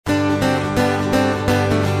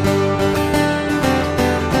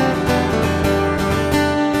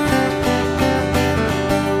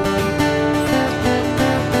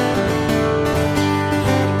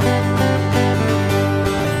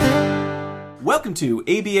Welcome to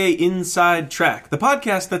ABA Inside Track, the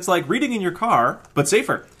podcast that's like reading in your car, but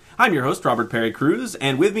safer. I'm your host, Robert Perry Cruz,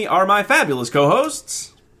 and with me are my fabulous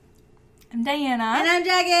co-hosts. I'm Diana. And I'm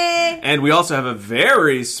Jackie. And we also have a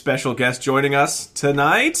very special guest joining us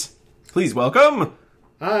tonight. Please welcome.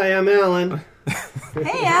 Hi, I'm Allen.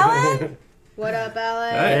 Hey, Allen. What up,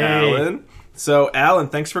 Allen? Hey, Allen. So, Allen,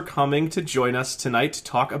 thanks for coming to join us tonight to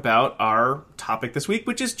talk about our topic this week,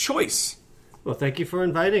 which is choice. Well, thank you for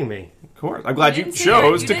inviting me. Of course. I'm glad you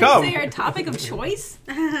chose to come. You didn't say our topic of choice?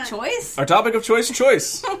 Choice? Our topic of choice.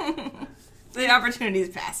 The opportunity is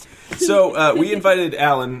passed. So we invited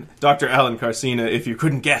Allen, Dr. Allen Karsina, if you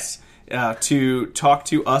couldn't guess, to talk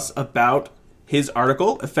to us about his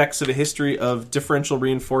article, Effects of a History of Differential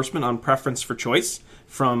Reinforcement on Preference for Choice,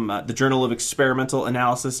 from the Journal of Experimental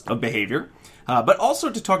Analysis of Behavior, but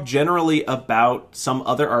also to talk generally about some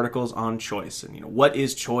other articles on choice, and what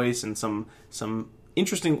is choice, and some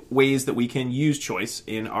interesting ways that we can use choice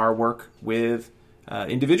in our work with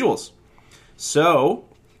individuals. So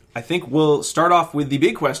I think we'll start off with the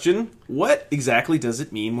big question. What exactly does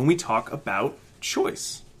it mean when we talk about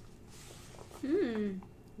choice?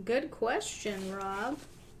 Good question, Rob.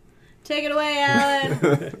 Take it away,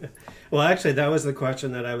 Allen. Well, actually, that was the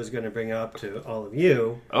question that I was going to bring up to all of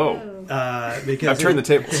you. Because I've turned the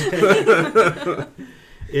tables.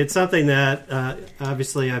 It's something that,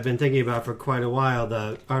 obviously, I've been thinking about for quite a while.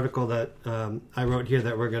 The article that I wrote here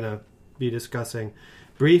that we're going to be discussing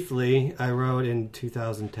briefly, I wrote in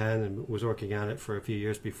 2010 and was working on it for a few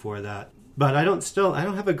years before that. But I don't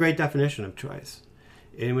have a great definition of choice.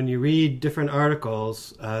 And when you read different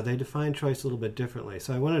articles, they define choice a little bit differently.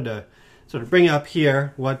 So I wanted to sort of bring up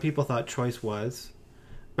here what people thought choice was,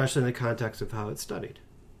 especially in the context of how it's studied.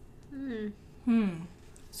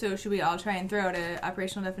 So should we all try and throw out an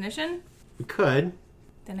operational definition? We could.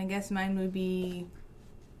 Then I guess mine would be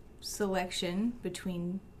selection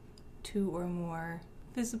between two or more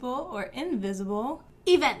visible or invisible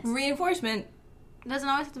Events. reinforcement. It doesn't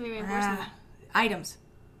always have to be reinforcement. Items.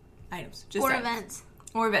 Just or items. events.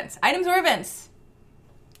 Or events. Items or events.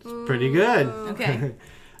 It's pretty good. Okay.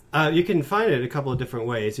 You can find it a couple of different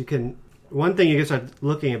ways. One thing you can start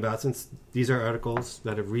looking about, since these are articles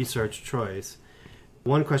that have researched choice,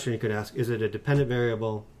 one question you could ask, is it a dependent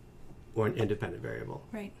variable or an independent variable?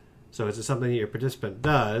 Right. So is it something that your participant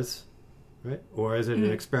does, right? Or is it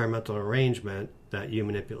an experimental arrangement that you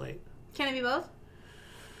manipulate? Can it be both?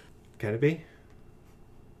 Can it be?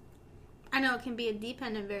 I know it can be a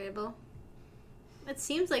dependent variable. It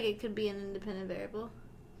seems like it could be an independent variable.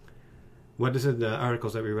 What is it in the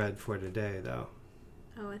articles that we read for today, though?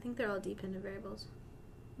 Oh, I think they're all dependent variables.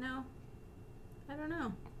 No. I don't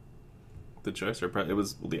know. The choice, or it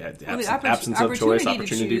was the the absence of choice,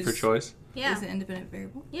 opportunity to for choice. Yeah. Is an independent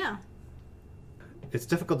variable. Yeah. It's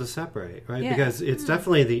difficult to separate, right? Yeah. Because it's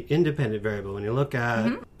definitely the independent variable. When you look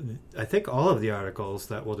at, I think all of the articles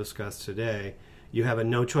that we'll discuss today, you have a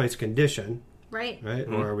no-choice condition, Right.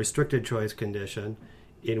 or a restricted choice condition,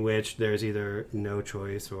 in which there's either no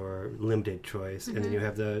choice or limited choice, and then you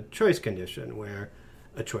have the choice condition, where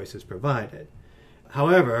a choice is provided.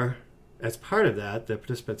 However, as part of that, the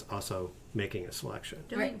participant's also making a selection.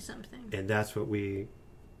 Doing something. And that's what we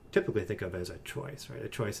typically think of as a choice, right? A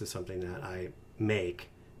choice is something that I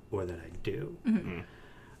make or that I do.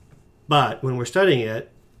 But when we're studying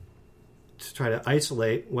it, to try to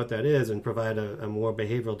isolate what that is and provide a more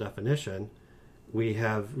behavioral definition, we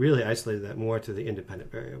have really isolated that more to the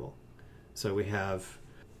independent variable. So we have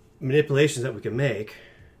manipulations that we can make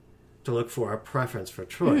to look for our preference for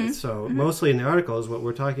choice. So mostly in the articles, what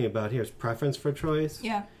we're talking about here is preference for choice.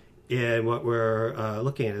 Yeah. And what we're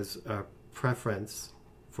looking at is our preference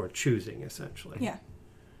for choosing, essentially. Yeah.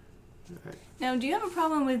 All right. Now, do you have a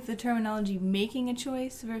problem with the terminology making a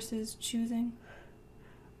choice versus choosing?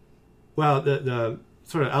 Well, the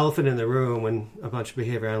sort of elephant in the room when a bunch of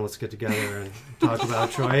behavior analysts get together and talk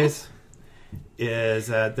about choice is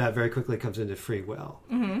that very quickly comes into free will,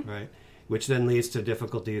 right? Which then leads to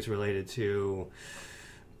difficulties related to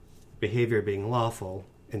behavior being lawful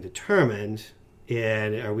and determined.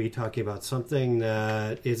 And are we talking about something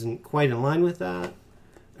that isn't quite in line with that?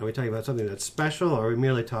 Are we talking about something that's special, or are we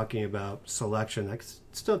merely talking about selection that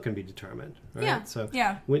still can be determined? Right? Yeah. So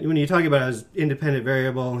Yeah. when you talk about it as independent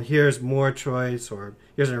variable, here's more choice, or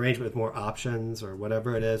here's an arrangement with more options, or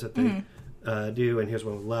whatever it is that they do, and here's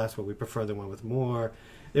one with less, but we prefer the one with more,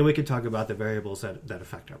 then we can talk about the variables that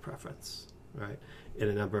affect our preference, right? And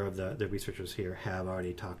a number of the researchers here have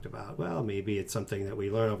already talked about, well, maybe it's something that we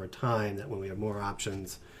learn over time, that when we have more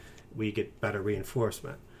options, we get better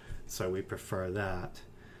reinforcement. So we prefer that.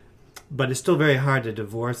 But it's still very hard to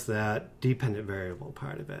divorce that dependent variable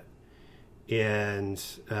part of it. And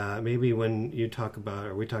maybe when you talk about,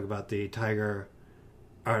 or we talk about the Tiger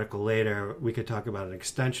article later, we could talk about an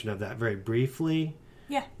extension of that very briefly.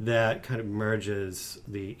 Yeah. That kind of merges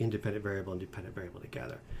the independent variable and dependent variable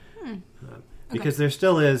together. Because there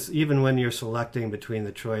still is, even when you're selecting between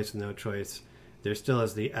the choice and no choice, there still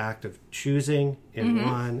is the act of choosing in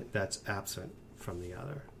one that's absent from the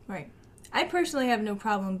other. Right. I personally have no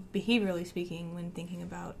problem, behaviorally speaking, when thinking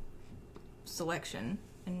about selection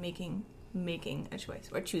and making a choice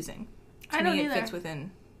or choosing. To me, it fits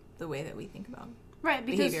within the way that we think about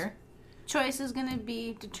behavior. Choice is going to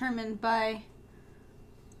be determined by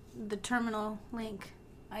the terminal link,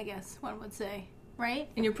 I guess one would say, right?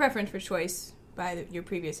 And your preference for choice by your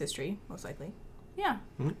previous history, most likely. Yeah.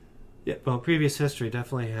 Mm-hmm. Yeah, well, previous history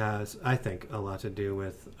definitely has, I think, a lot to do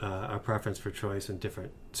with our preference for choice in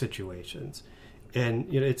different situations.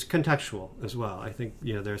 And, it's contextual as well. I think,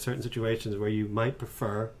 there are certain situations where you might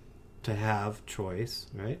prefer to have choice,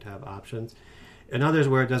 right, to have options. And others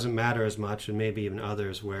where it doesn't matter as much, and maybe even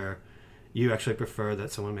others where you actually prefer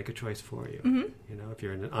that someone make a choice for you. Mm-hmm. If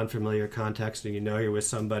you're in an unfamiliar context and you're with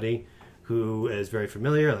somebody who is very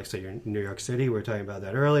familiar, like say you're in New York City, we were talking about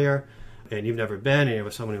that earlier, and you've never been, and you're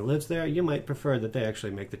with someone who lives there, you might prefer that they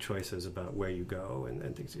actually make the choices about where you go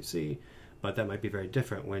and things you see. But that might be very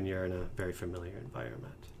different when you're in a very familiar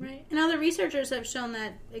environment. Right. And other researchers have shown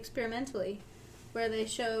that experimentally, where they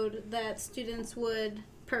showed that students would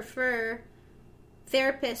prefer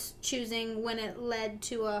therapists choosing when it led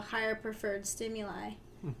to a higher preferred stimuli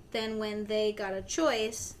than when they got a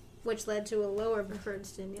choice, which led to a lower preferred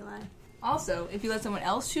stimuli. Also, if you let someone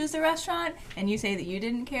else choose the restaurant and you say that you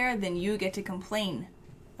didn't care, then you get to complain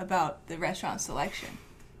about the restaurant selection.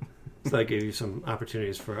 So that gave you some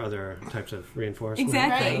opportunities for other types of reinforcement.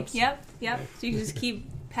 Exactly. Right. Yep. Right. So you can just keep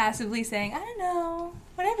passively saying, I don't know,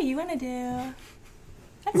 whatever you want to do.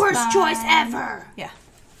 That's Worst fine. choice ever. Yeah.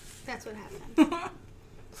 That's what happened.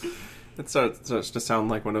 It starts to sound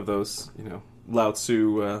like one of those, Lao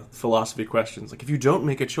Tzu philosophy questions. Like, if you don't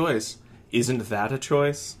make a choice, isn't that a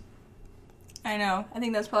choice? I know. I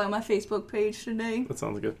think that's probably my Facebook page today. That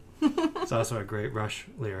sounds good. It's also a great Rush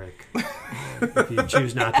lyric. If you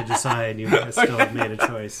choose not to decide, you still have made a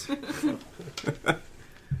choice.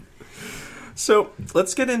 So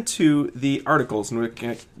let's get into the articles, and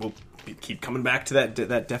we'll keep coming back to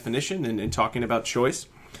that definition and talking about choice.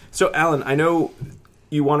 So, Alan, I know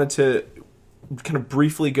you wanted to kind of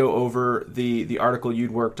briefly go over the article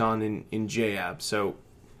you'd worked on in JAB. So,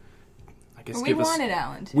 I guess we wanted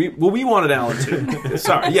Alan to. We wanted Alan to.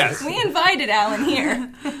 Sorry, yes. We invited Alan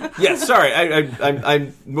here. Yes, sorry.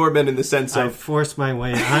 I'm more meant in the sense of... I forced my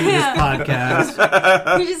way onto this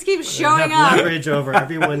podcast. You just keep showing I have up. leverage over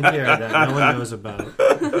everyone here that no one knows about.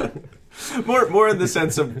 More in the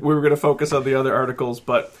sense of we were going to focus on the other articles,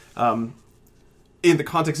 but in the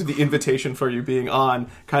context of the invitation for you being on,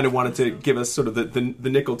 kind of wanted to give us sort of the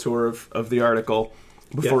nickel tour of the article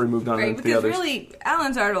before we moved on into the others. Because really,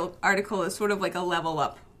 Alan's article is sort of like a level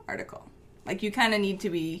up article. Like, you kind of need to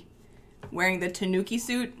be wearing the Tanuki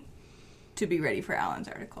suit to be ready for Alan's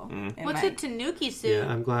article. What's a Tanuki suit?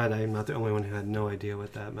 Yeah, I'm glad I'm not the only one who had no idea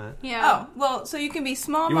what that meant. Yeah. Oh, well, so you can be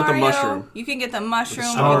small You want Mario. the mushroom. You can get the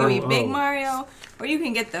mushroom, Oh, or you can be big oh. Mario, or you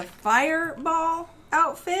can get the fireball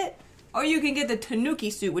outfit, or you can get the Tanuki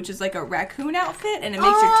suit, which is like a raccoon outfit, and it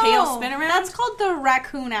makes your tail spin around. That's called the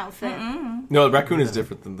raccoon outfit. No, the raccoon is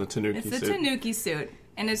different than the Tanuki It's suit. the Tanuki suit,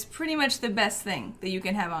 and it's pretty much the best thing that you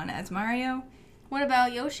can have on as Mario. What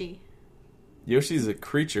about Yoshi? Yoshi's a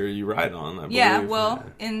creature you ride on, I believe. Yeah, well,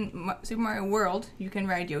 in Super Mario World, you can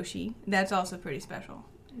ride Yoshi. That's also pretty special.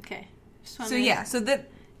 Okay. So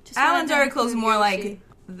Alan's article is more like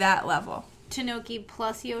that level. Tanuki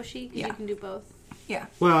plus Yoshi, because you can do both. Yeah.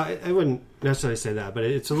 Well, I wouldn't necessarily say that, but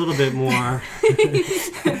it's a little bit more...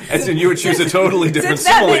 As in, you would choose a totally different Since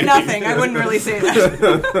that simile. meant nothing, I wouldn't really say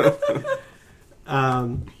that.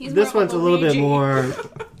 This one's a little bit Luigi. more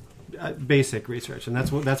basic research, and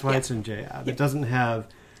that's why it's in JAB. It doesn't have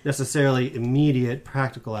necessarily immediate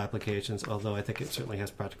practical applications, although I think it certainly has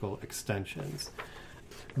practical extensions.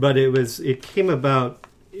 But it came about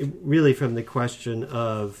really from the question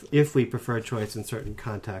of if we prefer choice in certain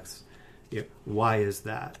contexts, why is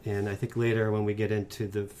that? And I think later when we get into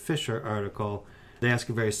the Fisher article, they ask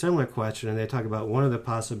a very similar question, and they talk about one of the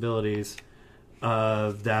possibilities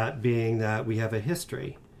of that being that we have a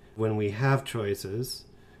history. When we have choices,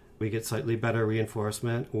 we get slightly better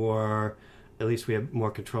reinforcement, or at least we have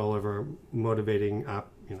more control over momentary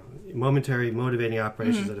motivating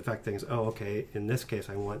operations that affect things. Oh, okay, in this case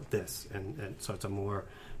I want this, and so it's a more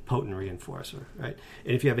potent reinforcer, right?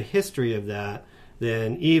 And if you have a history of that,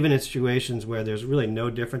 then even in situations where there's really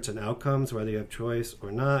no difference in outcomes, whether you have choice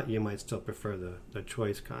or not, you might still prefer the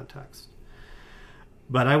choice context.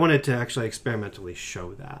 But I wanted to actually experimentally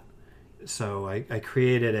show that. So I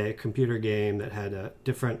created a computer game that had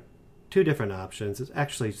two different options. It's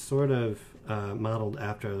actually sort of modeled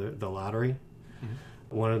after the lottery.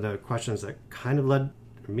 Mm-hmm. One of the questions that kind of led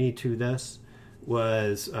me to this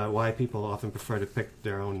was why people often prefer to pick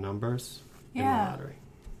their own numbers in the lottery.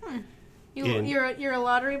 You're a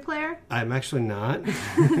lottery player? I'm actually not.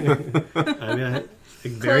 I mean,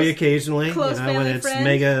 very occasionally, when it's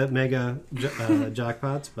friend. mega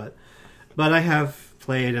jackpots, but I have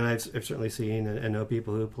played, and I've certainly seen and know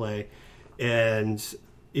people who play. And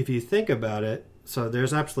if you think about it, so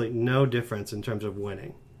there's absolutely no difference in terms of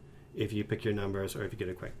winning if you pick your numbers or if you get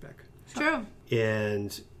a quick pick. True.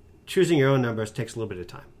 And choosing your own numbers takes a little bit of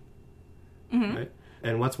time. Mm-hmm. Right?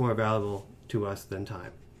 And what's more valuable to us than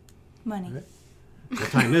time? Money. Right? Well,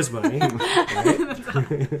 time is money.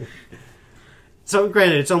 Right? So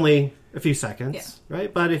granted, it's only a few seconds,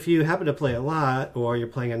 right? But if you happen to play a lot or you're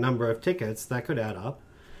playing a number of tickets, that could add up.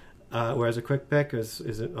 Whereas a quick pick is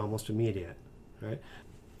almost immediate, right?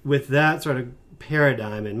 With that sort of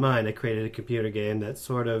paradigm in mind, I created a computer game that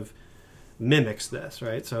sort of mimics this,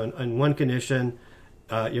 right? So in one condition,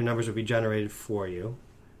 your numbers would be generated for you.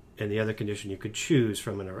 In the other condition, you could choose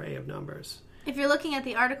from an array of numbers. If you're looking at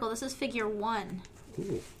the article, this is figure 1.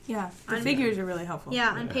 Ooh. Yeah, the figures are really helpful.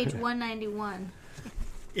 Yeah, on page 191.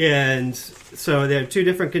 And so there are two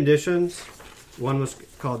different conditions. One was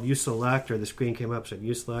called uSelect, or the screen came up, said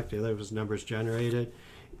uSelect. The other was numbers generated.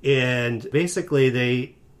 And basically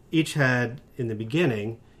they each had, in the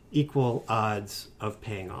beginning, equal odds of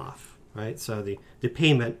paying off, right? So the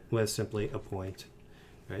payment was simply a point,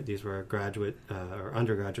 right? These were graduate or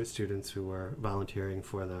undergraduate students who were volunteering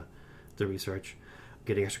for the research,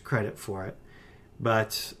 getting extra credit for it.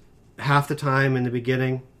 But half the time in the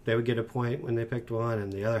beginning, they would get a point when they picked one,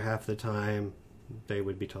 and the other half of the time, they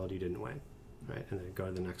would be told you didn't win, right? And then go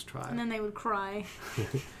to the next trial. And then they would cry.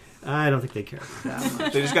 I don't think they cared that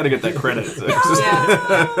much. They just got to get that credit.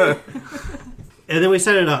 And then we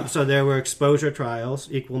set it up. So there were exposure trials,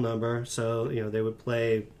 equal number. So, they would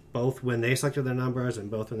play both when they selected their numbers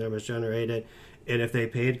and both when their numbers generated. And if they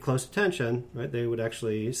paid close attention, right, they would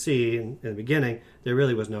actually see in the beginning there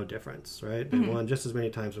really was no difference, right? They won just as many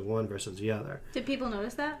times with one versus the other. Did people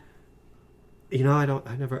notice that? I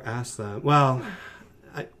never asked them. Well,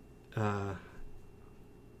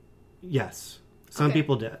 yes, some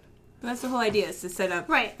people did. But that's the whole idea, is to set up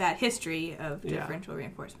Right. that history of differential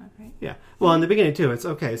reinforcement, right? Yeah. Well, in the beginning too, it's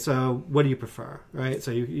okay. So, what do you prefer, right? So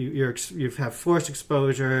you have forced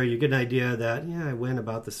exposure. You get an idea that I win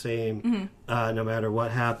about the same, no matter what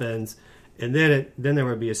happens, and then there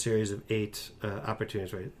would be a series of 8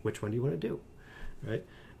 opportunities. Right? Which one do you want to do, right?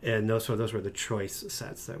 And those were the choice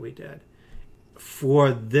sets that we did. For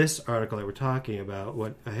this article that we're talking about,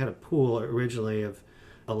 I had a pool originally of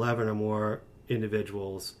 11 or more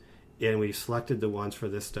individuals. And we selected the ones for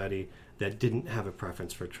this study that didn't have a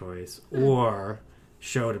preference for choice or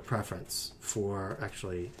showed a preference for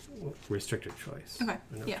actually restricted choice. Okay.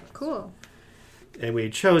 Choice. Cool. And we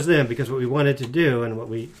chose them because what we wanted to do and what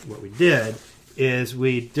we did is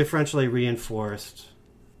we differentially reinforced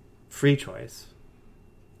free choice.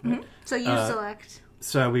 Mm-hmm. So you select.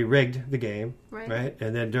 So we rigged the game, right?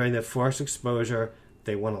 And then during the forced exposure,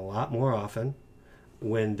 they won a lot more often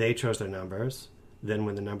when they chose their numbers than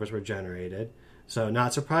when the numbers were generated. So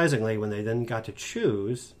not surprisingly, when they then got to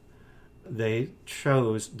choose, they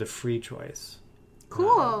chose the free choice.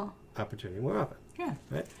 Cool. Opportunity more often. Yeah.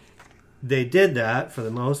 Right? They did that for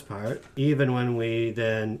the most part, even when we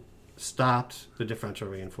then stopped the differential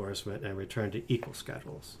reinforcement and returned to equal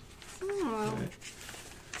schedules. Oh. Right?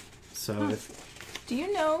 So Do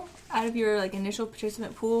you know, out of your initial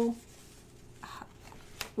participant pool,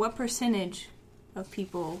 what percentage of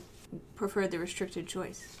people preferred the restricted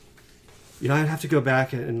choice? I'd have to go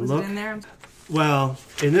back and look. Was it in there? Well,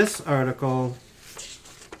 in this article,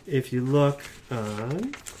 if you look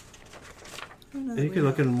on, you could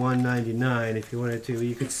look in 199 if you wanted to.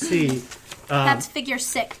 You could see. That's figure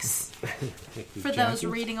 6 for Jackie. those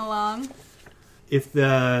reading along. If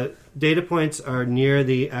the data points are near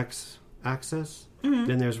the x-axis,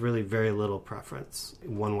 then there's really very little preference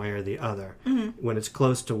one way or the other. When it's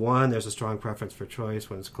close to 1, there's a strong preference for choice.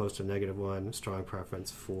 When it's close to -1, a strong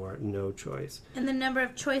preference for no choice. And the number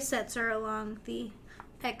of choice sets are along the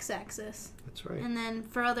x-axis. That's right. And then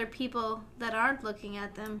for other people that aren't looking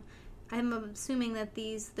at them, I'm assuming that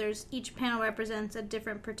each panel represents a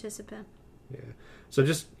different participant. Yeah. So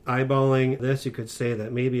just eyeballing this, you could say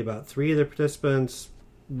that maybe about 3 of the participants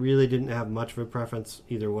really didn't have much of a preference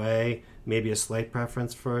either way, maybe a slight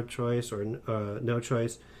preference for a choice or no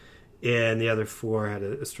choice, and the other 4 had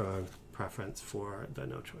a strong preference for the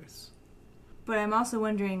no choice. But I'm also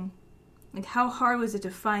wondering, like, how hard was it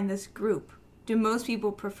to find this group? Do most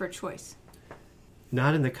people prefer choice?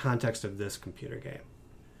 Not in the context of this computer game.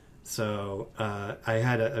 So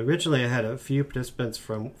originally I had a few participants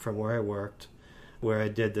from where I worked, where I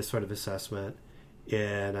did this sort of assessment,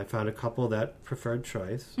 and I found a couple that preferred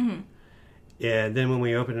choice. Mm-hmm. And then when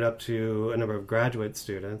we opened it up to a number of graduate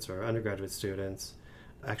students or undergraduate students,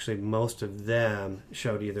 actually most of them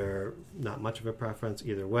showed either not much of a preference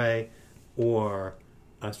either way, or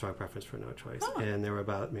a strong preference for no choice. Oh. And there were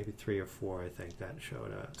about maybe 3 or 4, I think, that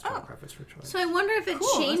showed a strong preference for choice. So I wonder if it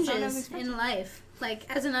changes in life. Like,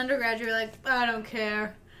 as an undergraduate, you're like, I don't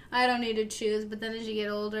care. I don't need to choose. But then as you get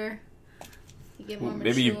older, you get more mature.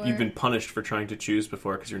 Maybe you've been punished for trying to choose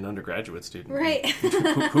before because you're an undergraduate student. Right.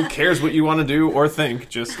 Who cares what you want to do or think?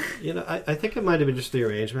 Just I think it might have been just the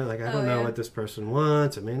arrangement. Like, I don't know what this person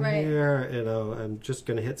wants. I'm in here. I'm just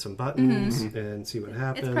going to hit some buttons and see what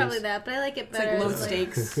happens. It's probably that, but I like it better. It's like low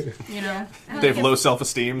stakes, They have low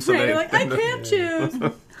self-esteem, so they're like, I can't choose.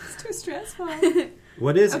 It's too stressful.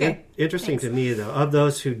 What is interesting to me, though, of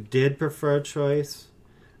those who did prefer choice,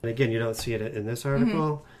 and again, you don't see it in this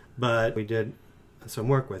article, but we did some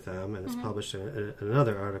work with them, and it's published in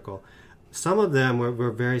another article. Some of them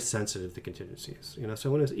were very sensitive to contingencies.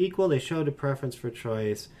 So when it was equal, they showed a preference for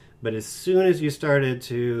choice, but as soon as you started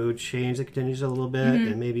to change the contingencies a little bit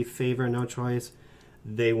and maybe favor no choice,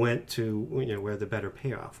 they went to where the better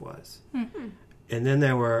payoff was. Mm-hmm. And then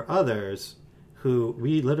there were others who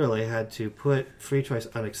we literally had to put free choice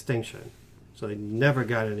on extinction. So they never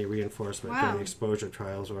got any reinforcement during the exposure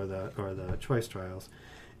trials or the choice trials,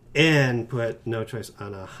 and put no choice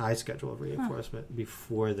on a high schedule of reinforcement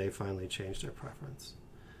before they finally changed their preference.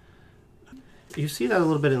 You see that a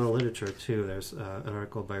little bit in the literature, too. There's an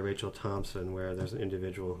article by Rachel Thompson where there's an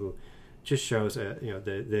individual who just shows,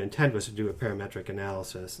 the intent was to do a parametric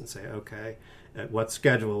analysis and say, okay, at what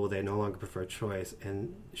schedule will they no longer prefer choice?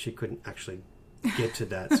 And she couldn't actually get to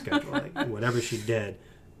that schedule. Like, whatever she did,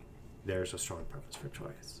 there's a strong preference for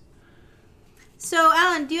choice. So,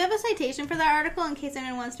 Alan, do you have a citation for that article in case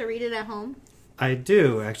anyone wants to read it at home? I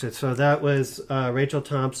do, actually. So that was Rachel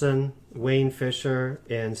Thompson, Wayne Fisher,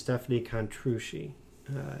 and Stephanie Contrucci.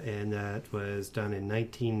 And that was done in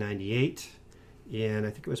 1998. And I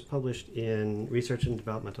think it was published in Research in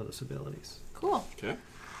Developmental Disabilities. Cool. Okay.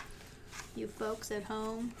 You folks at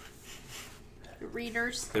home,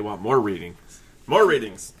 readers. They want more reading. More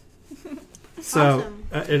readings. So, awesome.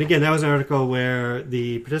 And again, that was an article where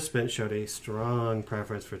the participants showed a strong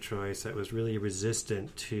preference for choice that was really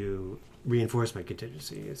resistant to reinforcement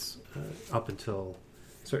contingencies up until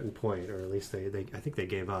a certain point, or at least I think they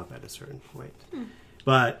gave up at a certain point.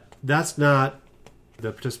 But that's not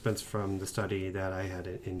the participants from the study that I had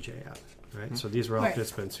in JF, right? So these were all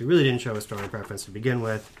participants who really didn't show a strong preference to begin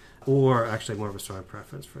with, or actually more of a strong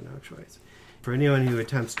preference for no choice. For anyone who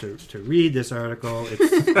attempts to read this article,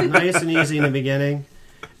 it's nice and easy in the beginning,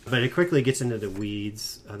 but it quickly gets into the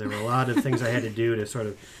weeds. There were a lot of things I had to do to sort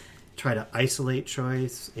of try to isolate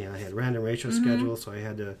choice, and I had random ratio schedules, so I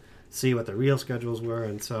had to see what the real schedules were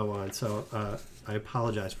and so on. So I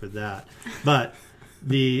apologize for that. But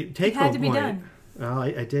the take-home point... It had to be done. Well,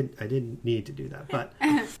 I did need to do that. But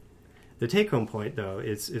the take-home point, though,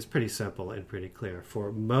 is pretty simple and pretty clear.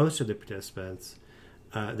 For most of the participants...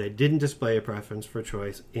 they didn't display a preference for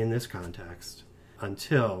choice in this context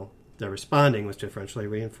until the responding was differentially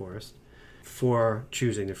reinforced for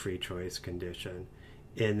choosing the free choice condition.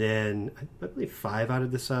 And then I believe 5 out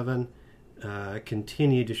of the 7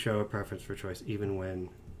 continued to show a preference for choice even when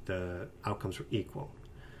the outcomes were equal.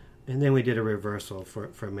 And then we did a reversal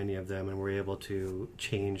for many of them and were able to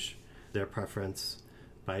change their preference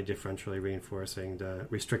by differentially reinforcing the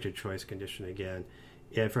restricted choice condition again.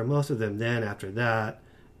 And for most of them then, after that,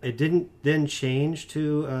 it didn't then change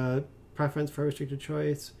to preference for restricted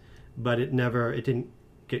choice, but it didn't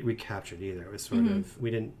get recaptured either. It was sort of,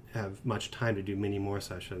 we didn't have much time to do many more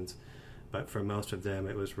sessions, but for most of them,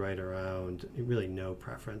 it was right around really no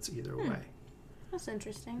preference either way. That's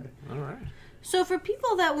interesting. All right. So for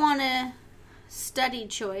people that want to study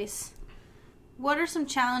choice, what are some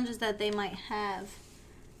challenges that they might have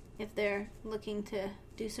if they're looking to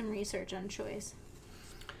do some research on choice?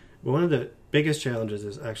 Well, one of the biggest challenges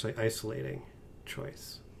is actually isolating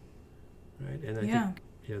choice, right? And I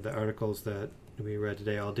think the articles that we read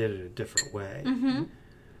today all did it a different way. Mm-hmm.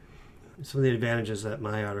 Some of the advantages that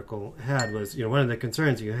my article had was, one of the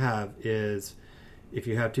concerns you have is if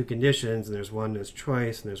you have 2 conditions and there's one that's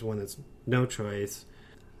choice and there's one that's no choice,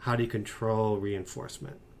 how do you control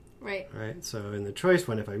reinforcement? Right. Right. So in the choice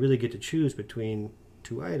one, if I really get to choose between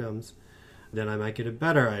two items, then I might get a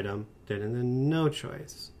better item than in the no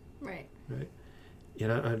choice. Right. Right.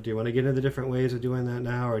 Do you want to get into the different ways of doing that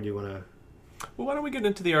now, or do you want to? Well, why don't we get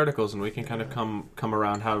into the articles and we can kind of come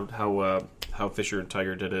around how Fisher and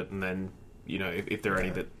Tiger did it, and then if there are any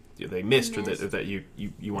that they missed or that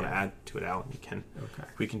you want to add to it, Alan, you can. Okay.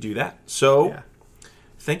 We can do that. So. Yeah.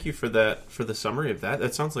 Thank you for the summary of that.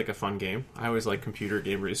 That sounds like a fun game. I always like computer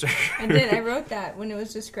game research. I did. I wrote that when it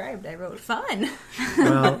was described. I wrote fun.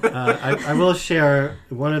 Well, I will share.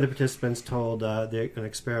 One of the participants told an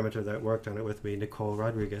experimenter that worked on it with me, Nicole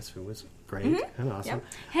Rodriguez, who was great and awesome. Yep.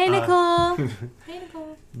 Hey, Nicole. Hey,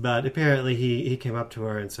 Nicole. But apparently he came up to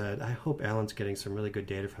her and said, "I hope Alan's getting some really good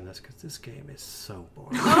data from this because this game is so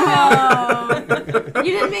boring." Oh,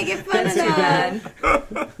 you didn't make it fun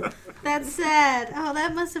enough. That's sad. Oh,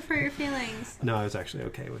 that must have hurt your feelings. No, I was actually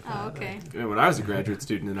okay with that. Oh, okay. When I was a graduate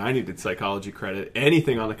student and I needed psychology credit,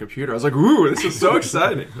 anything on the computer, I was like, ooh, this is so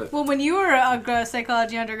exciting. But, well, when you were a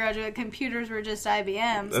psychology undergraduate, computers were just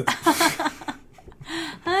IBMs.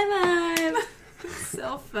 High five.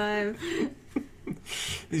 Self-five.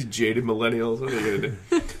 These jaded millennials, what are you going to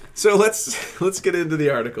do? So let's get into the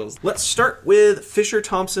articles. Let's start with Fisher,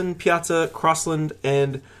 Thompson, Piazza, Crosland,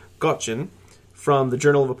 and Gotjen from the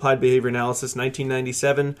Journal of Applied Behavior Analysis,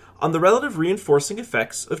 1997, on the relative reinforcing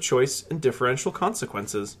effects of choice and differential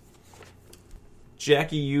consequences.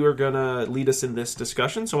 Jackie, you are going to lead us in this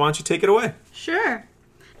discussion, so why don't you take it away? Sure.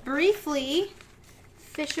 Briefly,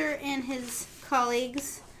 Fisher and his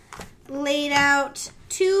colleagues laid out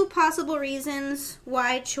two possible reasons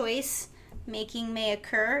why choice making may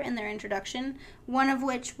occur in their introduction, one of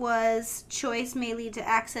which was choice may lead to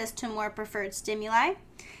access to more preferred stimuli,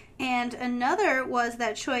 and another was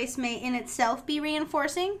that choice may in itself be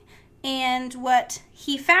reinforcing. And what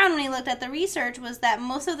he found when he looked at the research was that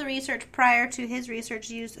most of the research prior to his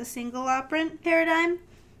research used a single operant paradigm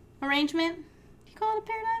arrangement. Do you call it a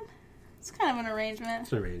paradigm? It's kind of an arrangement.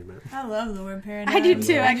 It's an arrangement. I love the word paradigm. I do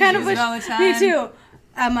too. I kind of wish. All the time. Me too.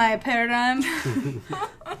 Am I a paradigm?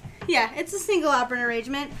 Yeah, it's a single operant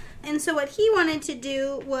arrangement. And so what he wanted to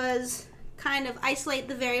do was kind of isolate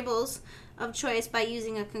the variables of choice by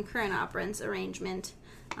using a concurrent operants arrangement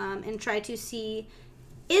and try to see,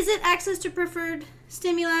 is it access to preferred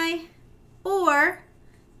stimuli or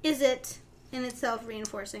is it in itself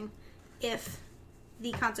reinforcing if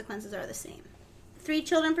the consequences are the same. 3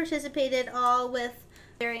 children participated, all with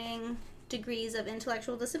varying degrees of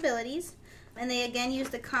intellectual disabilities, and they again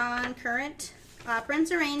used the concurrent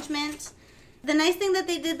operants arrangement. The nice thing that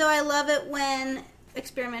they did, though, I love it when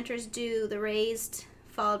experimenters do the raised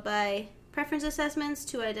followed by preference assessments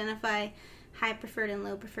to identify high preferred and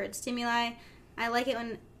low preferred stimuli. I like it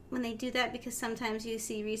when they do that because sometimes you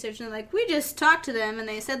see research and they're like, we just talked to them and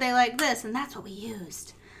they said they like this and that's what we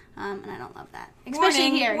used. And I don't love that.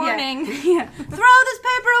 Especially here. Warning. Yeah. Throw this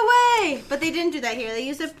paper away! But they didn't do that here. They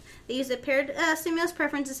used a paired stimulus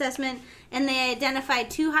preference assessment and they identified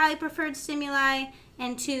 2 highly preferred stimuli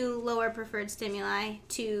and 2 lower preferred stimuli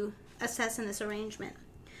to assess in this arrangement.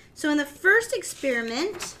 So in the first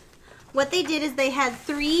experiment, what they did is they had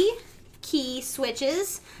 3 key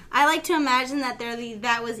switches. I like to imagine that they're the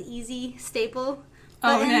 "that was easy" staple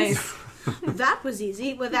buttons. Oh, nice. That was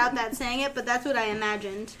easy without that saying it, but that's what I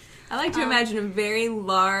imagined. I like to imagine a very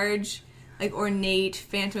large, like ornate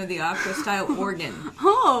Phantom of the Opera style organ.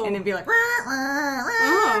 Oh. And it'd be like,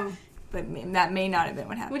 Oh. But that may not have been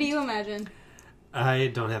what happened. What do you imagine? I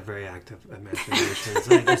don't have very active imaginations.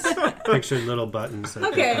 I just pictured little buttons. That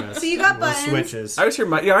Okay, press, so you got little buttons. Switches. I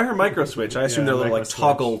heard micro switch. I assume they're little like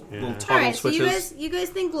toggle, little toggle All right, switches. so you guys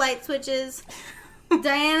think light switches.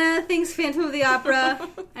 Diana thinks Phantom of the Opera,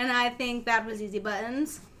 and I think that was easy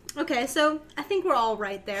buttons. Okay, so I think we're all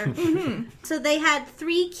right there. Mm-hmm. So they had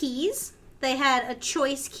 3 keys. They had a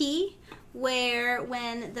choice key, where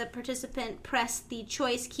when the participant pressed the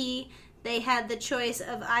choice key, they had the choice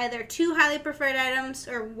of either 2 highly preferred items,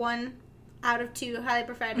 or 1 out of 2 highly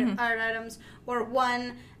preferred items, or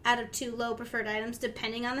 1 out of 2 low preferred items,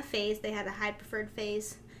 depending on the phase. They had a high preferred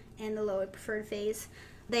phase and a lower preferred phase.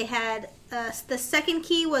 They had the second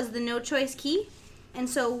key was the no choice key. And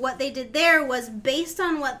so what they did there was based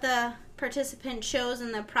on what the participant chose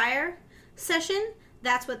in the prior session,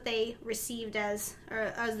 that's what they received as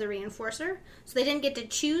the reinforcer. So they didn't get to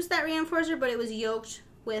choose that reinforcer, but it was yoked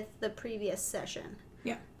with the previous session.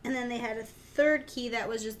 Yeah. And then they had a third key that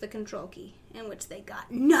was just the control key, in which they got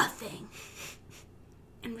nothing.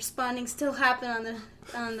 And responding still happened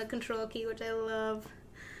on the control key, which I love.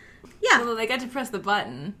 Yeah. Well, they got to press the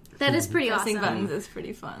button. That is pretty Pressing awesome. buttons is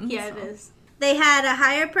pretty fun. Yeah, so. it is. They had a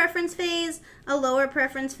higher preference phase, a lower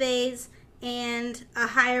preference phase, and a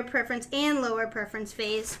higher preference and lower preference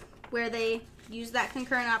phase, where they used that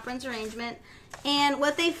concurrent operance arrangement. And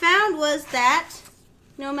what they found was that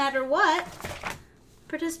no matter what,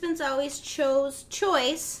 participants always chose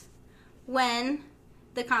choice when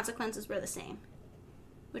the consequences were the same,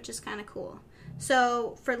 which is kind of cool.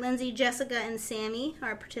 So for Lindsay, Jessica, and Sammy,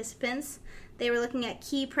 our participants, they were looking at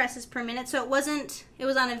key presses per minute. So it was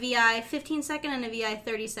on a VI 15 second and a VI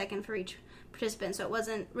 30 second for each participant. So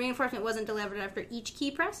reinforcement wasn't delivered after each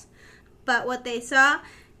key press. But what they saw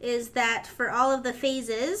is that for all of the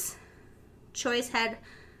phases, choice had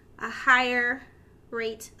a higher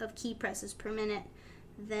rate of key presses per minute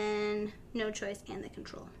than no choice and the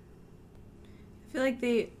control. I feel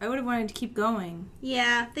like I would have wanted to keep going.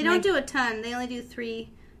 Yeah, they don't do a ton. They only do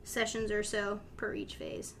 3 sessions or so per each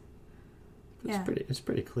phase. It's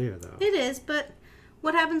pretty clear, though. It is, but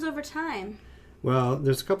what happens over time? Well,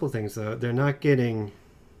 there's a couple of things, though. They're not getting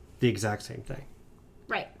the exact same thing.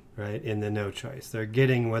 Right, in the no choice. They're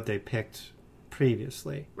getting what they picked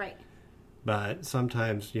previously. Right. But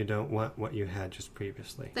sometimes you don't want what you had just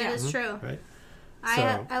previously. That is true. Right.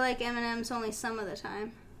 I like M&M's only some of the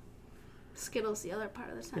time. Skittles the other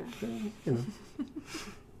part of the time. You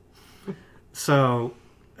know. So,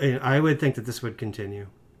 I would think that this would continue.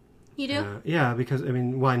 You do? Yeah, because,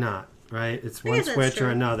 why not? Right? It's one switch or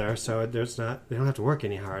another, so they don't have to work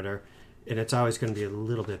any harder, and it's always going to be a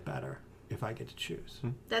little bit better if I get to choose.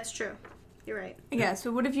 That's true. You're right. Yeah,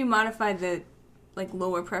 so what if you modified the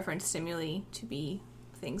lower preference stimuli to be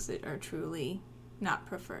things that are truly not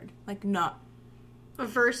preferred? Not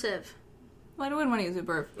aversive. Well, I wouldn't want to use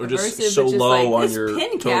or aversive, just so low on this your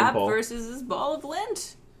pin totem cap pole versus this ball of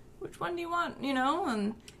lint. Which one do you want?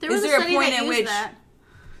 And there was is there a study point that at used which that.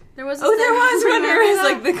 There was. There was when there was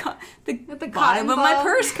the bottom of my ball.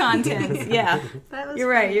 purse contents. Yeah, you're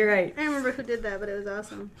right. You're right. I don't remember who did that, but it was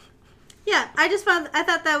awesome. Yeah, I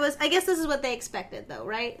thought that was. I guess this is what they expected, though,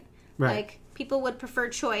 right? Right. Like people would prefer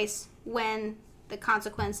choice when the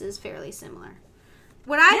consequence is fairly similar.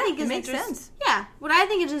 What I think is makes sense. Yeah, what I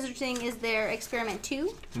think is interesting is their experiment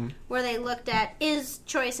 2, where they looked at is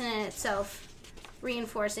choice in itself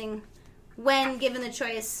reinforcing. When given the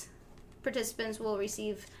choice, participants will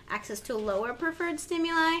receive access to a lower preferred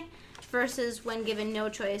stimuli versus when given no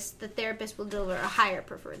choice, the therapist will deliver a higher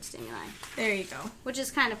preferred stimuli. There you go. Which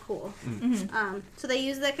is kind of cool. So they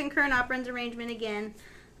use the concurrent operand arrangement again.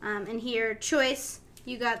 And here, choice,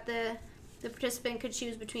 you got the participant could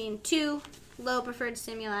choose between 2 low preferred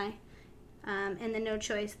stimuli. And the no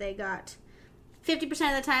choice, they got 50%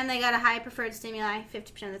 of the time they got a high preferred stimuli,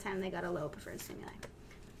 50% of the time they got a low preferred stimuli.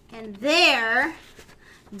 And there,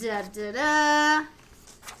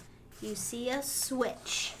 you see a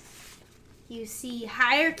switch. You see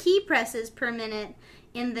higher key presses per minute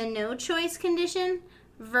in the no choice condition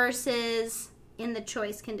versus in the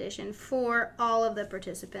choice condition for all of the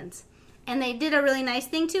participants. And they did a really nice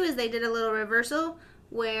thing too, is they did a little reversal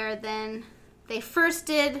where then they first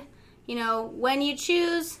did, when you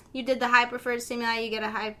choose, you did the high preferred stimuli, you get a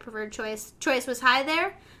high preferred choice. Choice was high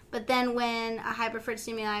there, but then when a high preferred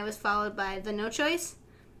stimuli was followed by the no choice,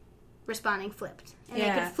 responding flipped. And they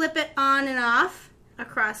could flip it on and off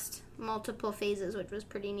across multiple phases, which was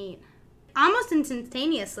pretty neat. Almost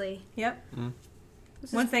instantaneously. Yep.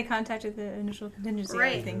 Once they contacted the initial contingency,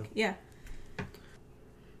 right. I think. Yeah.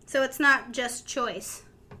 So it's not just choice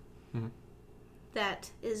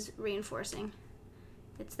that is reinforcing.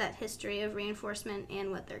 It's that history of reinforcement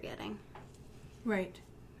and what they're getting. Right.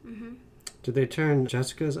 Did they turn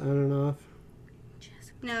Jessica's on and off?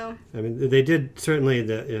 No. They did certainly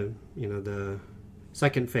the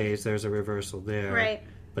second phase. There's a reversal there, right?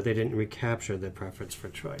 But they didn't recapture the preference for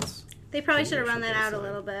choice. They probably should have run that out a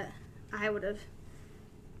little bit. I would have,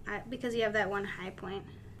 because you have that one high point.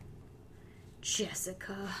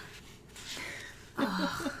 Jessica.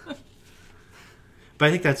 Oh. But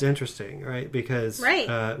I think that's interesting, right? Because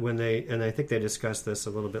right. When I think they discussed this a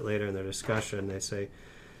little bit later in their discussion, they say,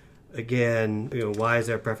 again, why is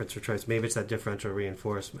there a preference for choice? Maybe it's that differential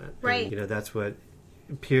reinforcement. Right. And, that's what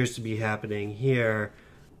appears to be happening here.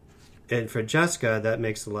 And for Jessica, that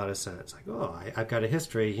makes a lot of sense. I've got a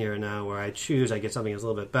history here now where I choose, I get something that's a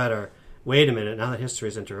little bit better. Wait a minute, now the history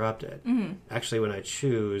is interrupted. Actually, when I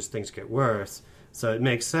choose, things get worse. So it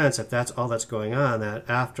makes sense if that's all that's going on, that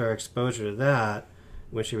after exposure to that,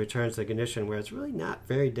 when she returns to the condition where it's really not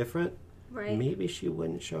very different, right. maybe she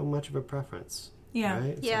wouldn't show much of a preference. Yeah.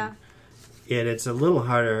 Right? Yeah. And it's a little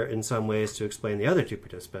harder in some ways to explain the other 2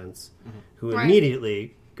 participants who right.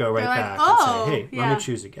 immediately go right back and say, hey, let me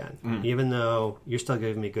choose again, even though you're still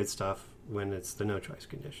giving me good stuff when it's the no choice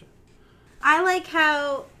condition. I like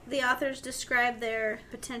how the authors describe their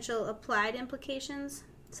potential applied implications.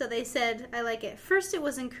 So they said, I like it. First, it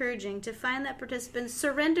was encouraging to find that participants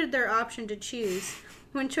surrendered their option to choose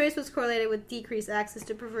when choice was correlated with decreased access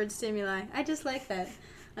to preferred stimuli. I just like that.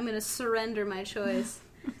 I'm going to surrender my choice.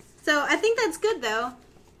 So I think that's good, though.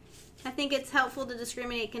 I think it's helpful to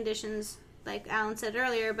discriminate conditions, like Alan said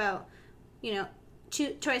earlier, about,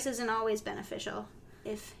 choice isn't always beneficial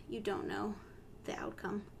if you don't know the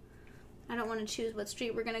outcome. I don't want to choose what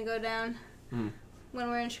street we're going to go down when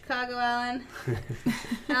we're in Chicago, Alan.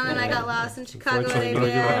 Alan and I got lost in Chicago at 8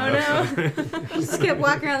 p.m. Oh, no. Just kept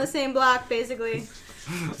walking around the same block, basically.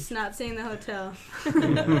 Just not seeing the hotel.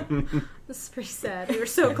 This is pretty sad. We were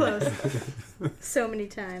so close. So many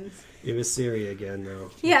times. It was Siri again, though.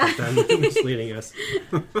 Yeah. Misleading us.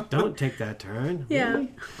 Don't take that turn. Yeah.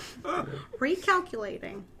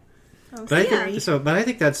 Recalculating. Oh, but I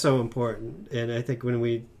think that's so important. And I think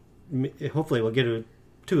when hopefully we'll get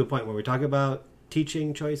to a point where we talk about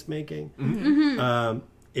teaching choice making. Mm-hmm.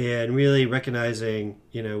 And really recognizing,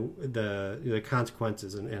 the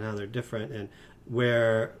consequences and how they're different, and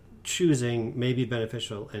where choosing may be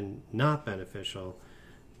beneficial and not beneficial,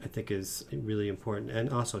 I think is really important and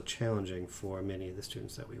also challenging for many of the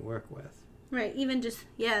students that we work with. Right. Even just,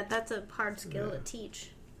 that's a hard skill to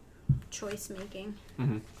teach, choice making.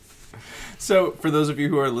 Mm-hmm. So, for those of you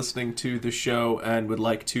who are listening to the show and would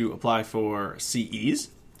like to apply for CEs,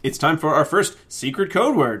 it's time for our first secret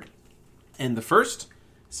code word. And the first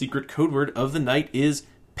secret code word of the night is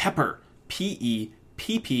pepper. P-E-P-P-E-R,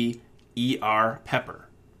 pepper.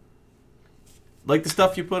 Like the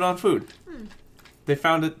stuff you put on food. They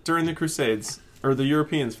found it during the Crusades. Or the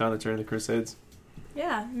Europeans found it during the Crusades.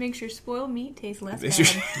 Yeah, makes your spoiled meat taste less bad.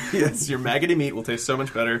 Yes, your maggoty meat will taste so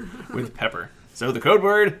much better with pepper. So the code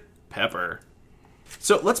word, pepper.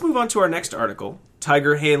 So let's move on to our next article.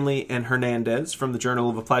 Tiger, Hanley, and Hernandez from the Journal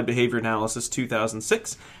of Applied Behavior Analysis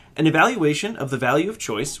 2006. An evaluation of the value of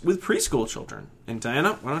choice with preschool children. And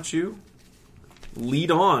Diana, why don't you lead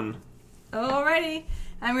on? Alrighty.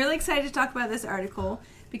 I'm really excited to talk about this article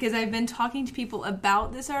because I've been talking to people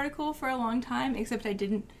about this article for a long time, except I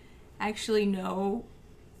didn't actually know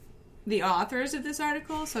the authors of this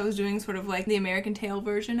article, so I was doing sort of like the American Tail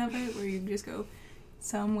version of it, where you just go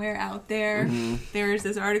somewhere out there. Mm-hmm. There's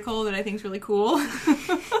this article that I think is really cool.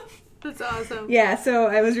 That's awesome. Yeah, so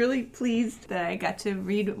I was really pleased that I got to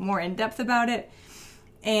read more in depth about it.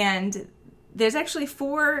 And there's actually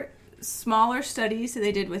 4 smaller studies that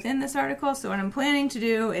they did within this article, so what I'm planning to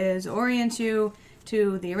do is orient you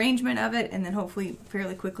to the arrangement of it, and then hopefully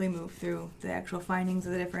fairly quickly move through the actual findings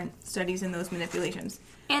of the different studies and those manipulations.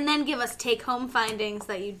 And then give us take-home findings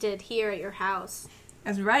that you did here at your house.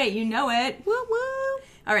 That's right, you know it. Woo woo!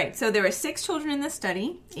 All right, so there were 6 children in this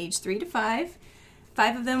study, aged 3 to 5.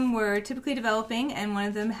 5 of them were typically developing, and 1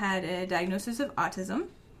 of them had a diagnosis of autism.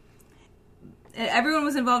 Everyone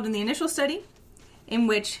was involved in the initial study, in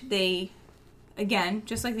which they, again,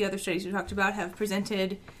 just like the other studies we talked about, have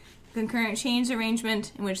presented concurrent chains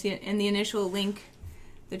arrangement, in which in the initial link,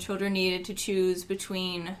 the children needed to choose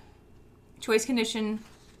between choice condition,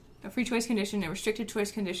 a free choice condition, a restricted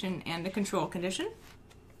choice condition, and a control condition.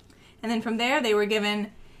 And then from there, they were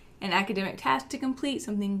given an academic task to complete,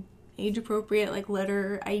 something age-appropriate, like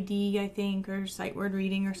letter ID, I think, or sight word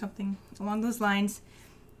reading or something along those lines.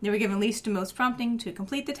 They were given least to most prompting to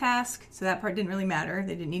complete the task, so that part didn't really matter.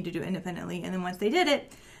 They didn't need to do it independently. And then once they did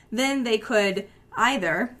it, then they could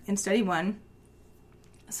either, in study 1,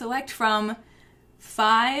 select from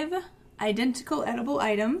 5 identical edible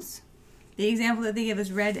items. The example that they give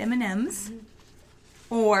is red M&Ms.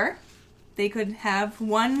 Or they could have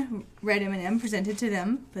 1 red M&M presented to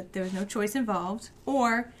them, but there was no choice involved.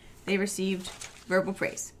 Or they received verbal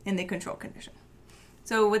praise in the control condition.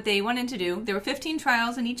 So what they wanted to do, there were 15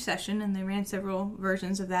 trials in each session, and they ran several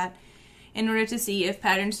versions of that, in order to see if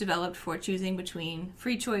patterns developed for choosing between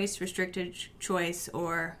free choice, restricted choice,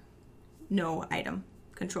 or no item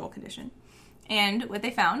control condition. And what they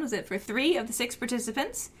found was that for 3 of the 6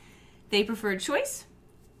 participants, they preferred choice.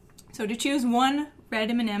 So to choose 1 red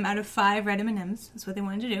M&M out of 5 red M&Ms, that's what they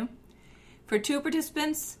wanted to do. For 2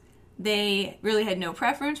 participants, they really had no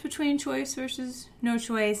preference between choice versus no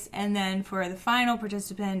choice. And then for the final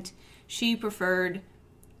participant, she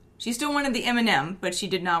still wanted the M&M, but she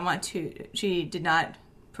did not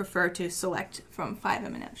prefer to select from 5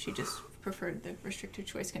 M&Ms. She just preferred the restricted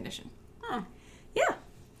choice condition. Oh. Yeah.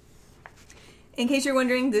 In case you're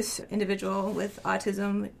wondering, this individual with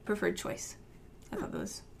autism preferred choice. I thought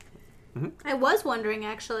those. Mm-hmm. I was wondering,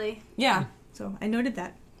 actually. Yeah. So I noted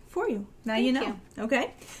that for you. Now you know.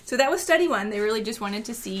 Okay. So that was study 1. They really just wanted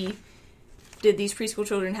to see did these preschool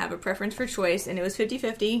children have a preference for choice, and it was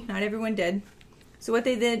 50-50. Not everyone did. So what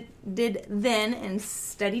they did then in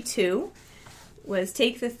study 2 was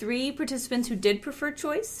take the 3 participants who did prefer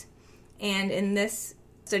choice, and in this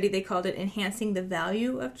study they called it enhancing the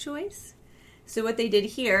value of choice. So what they did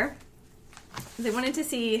here is they wanted to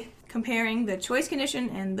see, comparing the choice condition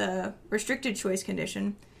and the restricted choice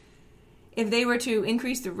condition, if they were to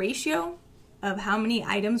increase the ratio of how many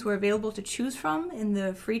items were available to choose from in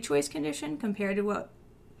the free choice condition compared to what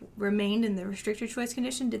remained in the restricted choice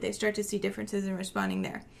condition, did they start to see differences in responding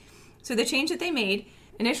there? So the change that they made,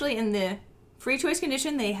 initially in the free choice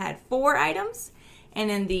condition, they had 4 items, and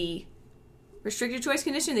in the restricted choice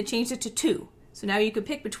condition, they changed it to 2. So now you could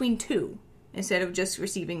pick between 2 instead of just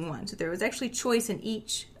receiving 1. So there was actually choice in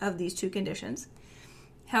each of these 2 conditions.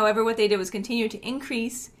 However, what they did was continue to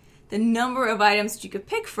increase the number of items that you could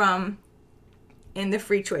pick from in the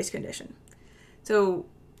free choice condition. So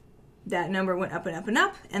that number went up and up and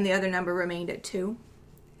up, and the other number remained at 2.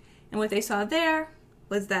 And what they saw there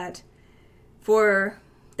was that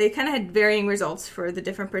they kind of had varying results for the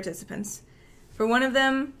different participants. For one of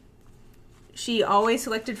them, she always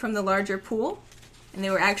selected from the larger pool, and they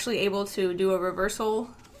were actually able to do a reversal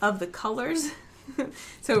of the colors.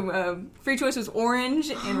 So free choice was orange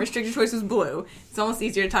and restricted choice was blue. It's almost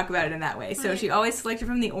easier to talk about it in that way. So she always selected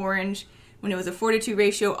from the orange when it was a 4-to-2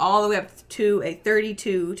 ratio all the way up to a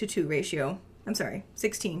 32-to-2 ratio. I'm sorry,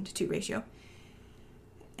 16-to-2 ratio.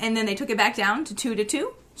 And then they took it back down to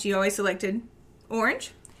 2-to-2. She always selected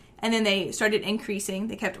orange. And then they started increasing.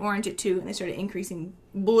 They kept orange at 2, and they started increasing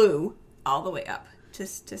blue all the way up to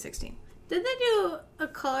 16. Did they do a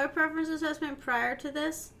color preference assessment prior to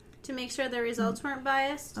this to make sure the results weren't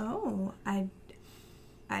biased? Oh, I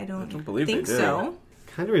don't believe think they did. so.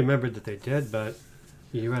 Kind of remembered that they did, but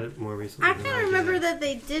you read it more recently. I kind of remember that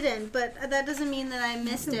they didn't, but that doesn't mean that I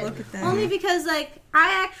missed it. Look at that. Only because, I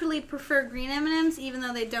actually prefer green M&Ms, even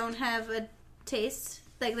though they don't have a taste.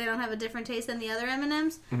 They don't have a different taste than the other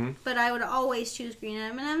M&Ms. Mm-hmm. But I would always choose green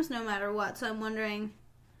M&Ms no matter what. So I'm wondering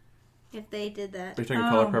if they did that. Are you talking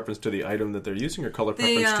color preference to the item that they're using, or color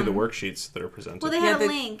preference to the worksheets that are presented? Well, they had a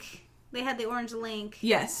link. They had the orange link.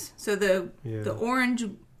 Yes. So the orange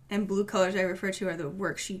and blue colors I refer to are the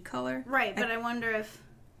worksheet color. Right, but I wonder if...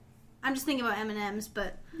 I'm just thinking about M&Ms,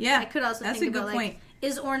 but yeah, I could also think about, point.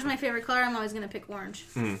 Is orange my favorite color? I'm always going to pick orange,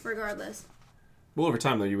 regardless. Well, over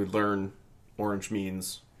time, though, you would learn orange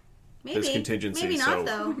means there's contingency. Maybe not,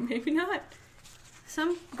 though. Maybe not.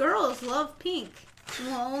 Some girls love pink and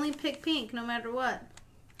will only pick pink no matter what.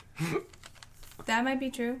 That might be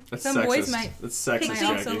true. That's Some sexist. boys might also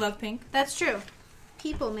Jackie. love pink. That's true.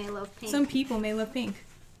 People may love pink. Some people may love pink.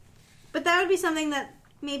 But that would be something that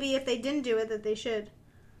maybe if they didn't do it, that they should.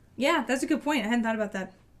 Yeah, that's a good point. I hadn't thought about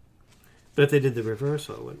that. But if they did the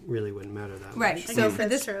reversal, it really wouldn't matter that much. Right. So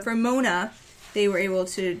for Mona, they were able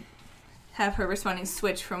to have her responding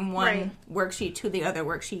switch from one worksheet to the other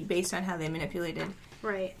worksheet based on how they manipulated.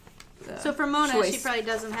 Right. So for Mona, she probably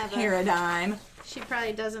doesn't have paradigm. She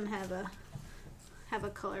probably doesn't have a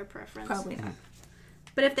color preference. Probably not.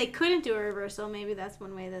 But if they couldn't do a reversal, maybe that's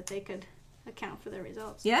one way that they could account for their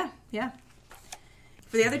results. Yeah.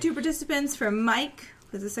 For the other 2 participants, for Mike,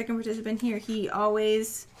 who's the second participant here, he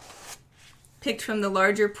always picked from the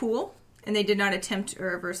larger pool, and they did not attempt a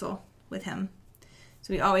reversal with him.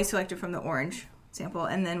 So he always selected from the orange sample.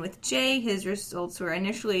 And then with Jay, his results were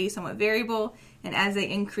initially somewhat variable, and as they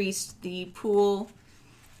increased the pool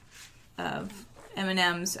of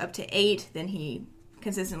M&Ms up to 8, then he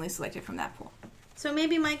consistently selected from that pool. So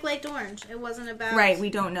maybe Mike liked orange. It wasn't about... Right, we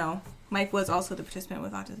don't know. Mike was also the participant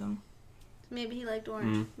with autism. Maybe he liked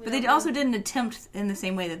orange. But they also didn't attempt in the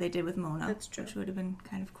same way that they did with Mona. That's true. Which would have been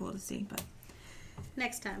kind of cool to see. But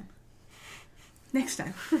Next time.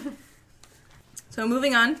 So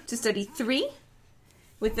moving on to study 3.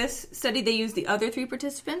 With this study, they used the other 3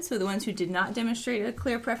 participants, so the ones who did not demonstrate a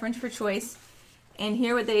clear preference for choice. And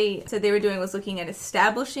here what they said they were doing was looking at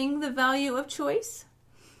establishing the value of choice.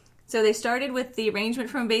 So they started with the arrangement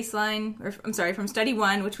from from study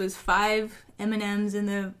 1, which was 5 M&Ms in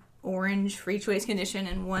the orange free choice condition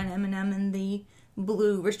and 1 M&M in the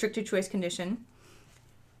blue restricted choice condition.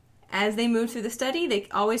 As they moved through the study, they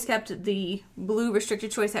always kept the blue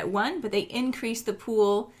restricted choice at 1, but they increased the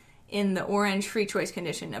pool in the orange free choice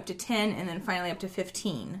condition up to 10 and then finally up to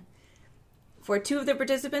 15. For 2 of the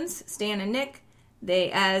participants, Stan and Nick,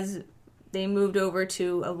 as they moved over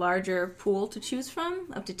to a larger pool to choose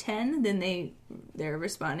from, up to 10, then their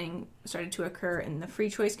responding started to occur in the free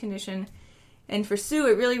choice condition. And for Sue,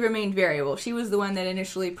 it really remained variable. She was the one that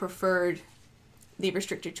initially preferred the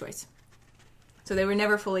restricted choice. So they were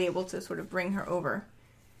never fully able to sort of bring her over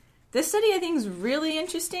This study, I think, is really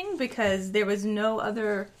interesting because there was no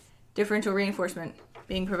other differential reinforcement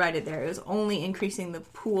being provided there. It was only increasing the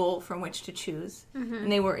pool from which to choose.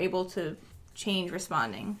 And they were able to change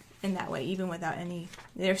responding in that way, even without any...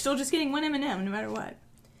 They're still just getting one M&M no matter what.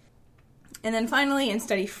 And then finally, in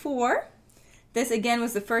study 4, this again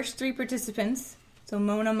was the first 3 participants, so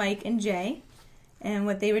Mona, Mike, and Jay. And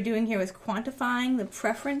what they were doing here was quantifying the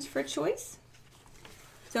preference for choice.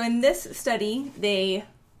 So in this study, they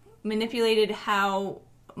manipulated how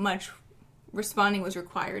much responding was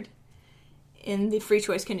required in the free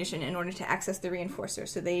choice condition in order to access the reinforcer.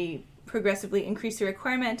 So they progressively increased the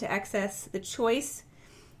requirement to access the choice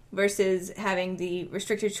versus having the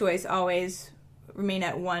restricted choice always remain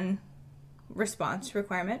at 1 response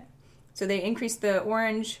requirement. So they increased the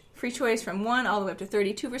orange free choice from 1 all the way up to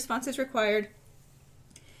 32 responses required,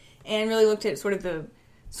 and really looked at sort of the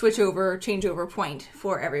switchover, changeover point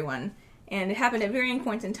for everyone. And it happened at varying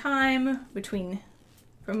points in time.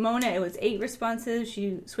 For Mona, it was 8 responses.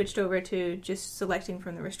 She switched over to just selecting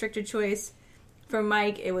from the restricted choice. For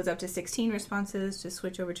Mike, it was up to 16 responses to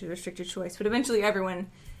switch over to the restricted choice. But eventually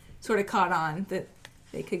everyone sort of caught on that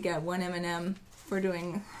they could get 1 M&M for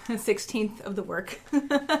doing a 16th of the work.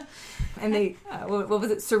 And they, what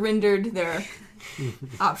was it, surrendered their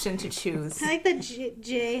option to choose. I like that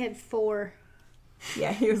Jay had 4.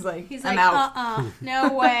 Yeah, he's like, I'm out.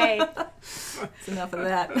 No way. That's enough of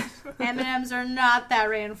that. M&Ms are not that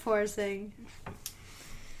reinforcing.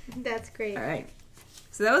 That's great. All right.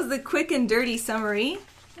 So that was the quick and dirty summary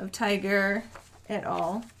of Tiger et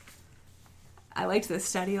al. I liked this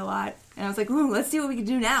study a lot. And I was like, ooh, let's see what we can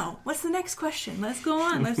do now. What's the next question? Let's go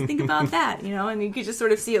on. Let's think about that, And you could just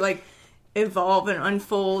sort of see it evolve and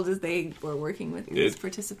unfold as they were working with these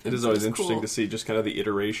participants. It is always interesting to see just kind of the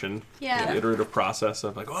iteration, the iterative process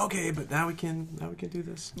of okay, but now we can do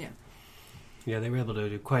this. Yeah. Yeah, they were able to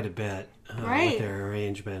do quite a bit with their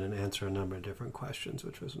arrangement and answer a number of different questions,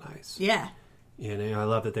 which was nice. Yeah. I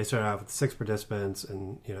love that they started off with 6 participants,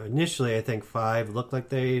 and initially I think 5 looked like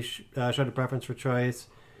they showed a preference for choice,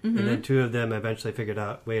 and then 2 of them eventually figured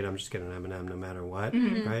out, wait, I'm just getting an M&M no matter what,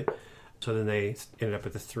 right? So then they ended up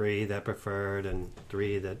with the 3 that preferred and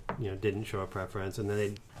 3 that didn't show a preference, and then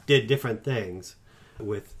they did different things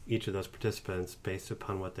with each of those participants based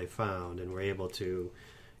upon what they found, and were able to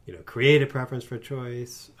create a preference for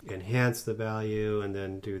choice, enhance the value, and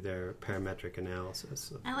then do their parametric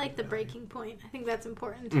analysis. I like the breaking point. I think that's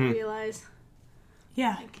important to realize.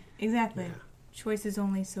 Yeah, exactly. Yeah. Choice is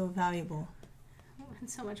only so valuable.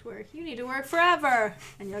 It's so much work. You need to work forever,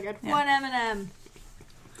 and you'll get 1 M&M.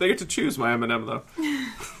 They get to choose my M&M, though.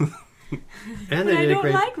 And I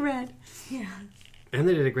don't like red. Yeah. And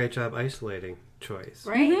they did a great job isolating choice.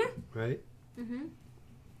 Right? Mm-hmm. Right? Mm-hmm.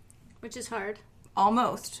 Which is hard.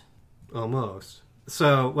 Almost.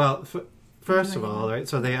 So, well, first of all, right,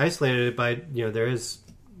 so they isolated it by, there is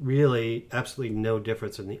really absolutely no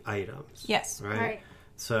difference in the items. Yes. Right.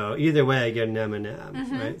 So either way, I get an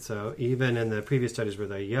M&M, right? So even in the previous studies where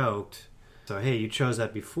they're yoked, so hey, you chose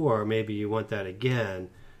that before, maybe you want that again.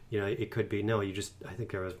 It could be, no, I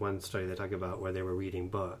think there was one study they talked about where they were reading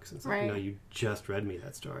books. It's like, no, you just read me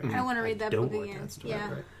that story. I want to read that book again. That story,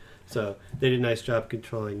 right? So they did a nice job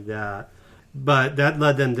controlling that. But that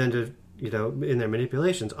led them then to, in their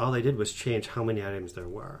manipulations, all they did was change how many items there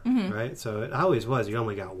were, right? So it always was, you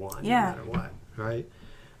only got 1, no matter what, right?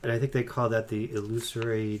 And I think they call that the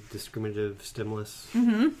illusory discriminative stimulus.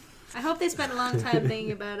 Mm-hmm. I hope they spent a long time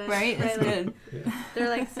thinking about it. Right? That's good.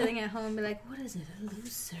 They're sitting at home and be like, what is it?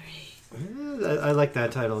 Illusory. I like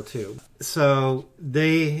that title too. So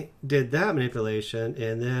they did that manipulation,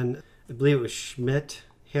 and then I believe it was Schmidt,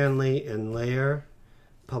 Hanley, and Layer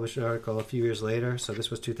published an article a few years later. So this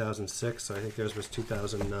was 2006, so I think theirs was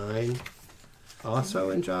 2009 also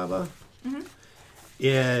in Java. Mm-hmm.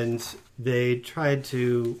 And they tried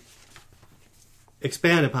to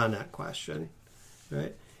expand upon that question,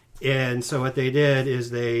 right? And so what they did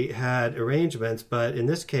is they had arrangements, but in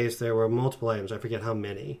this case there were multiple items. I forget how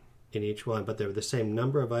many in each one, but there were the same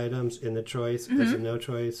number of items in the choice as in no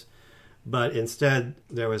choice. But instead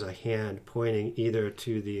there was a hand pointing either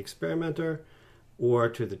to the experimenter or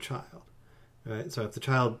to the child, right? So if the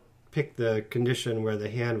child picked the condition where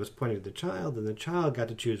the hand was pointing to the child, then the child got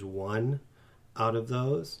to choose 1 out of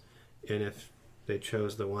those. And if they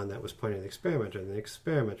chose the one that was pointing to the experimenter, then the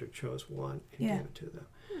experimenter chose 1 and gave it to them.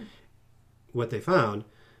 What they found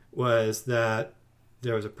was that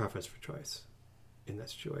there was a preference for choice in that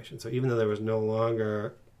situation. So even though there was no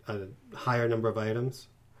longer a higher number of items,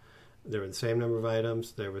 there were the same number of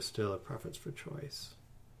items, there was still a preference for choice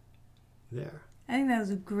there. I think that was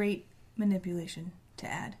a great manipulation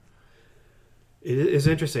to add. It is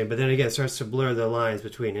interesting, but then again, it starts to blur the lines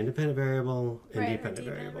between independent variable and Right, dependent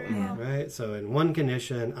variable, Yeah. right? So in one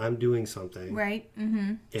condition, I'm doing something. Right.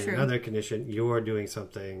 Mm-hmm. In True. another condition, you're doing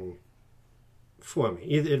something for me.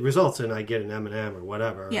 It results in I get an M&M or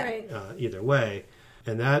whatever. Yeah. Right. Either way,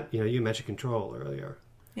 and that you mentioned control earlier.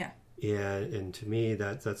 Yeah. And to me,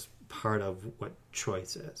 that's part of what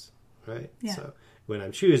choice is, right? Yeah. So when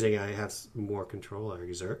I'm choosing, I have more control. I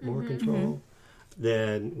exert more control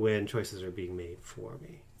than when choices are being made for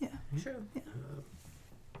me. Yeah. True.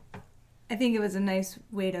 I think it was a nice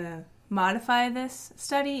way to modify this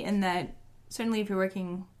study in that certainly if you're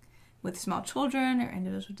working with small children or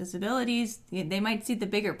individuals with disabilities, they might see the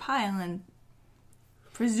bigger pile and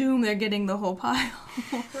presume they're getting the whole pile.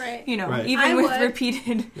 Right. Right. Even I with would.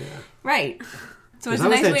 repeated. Yeah. Right. So it's There's a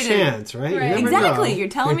nice always way that chance, right? You Right. never Exactly. know. You're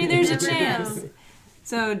telling me there's a Never chance. know.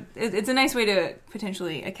 So it's a nice way to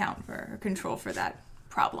potentially account for or control for that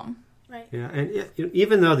problem. Right. Yeah, and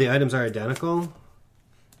even though the items are identical,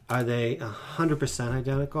 are they 100%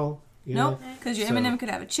 identical? Nope, because your So- M&M could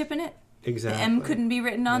have a chip in it. Exactly. The M couldn't be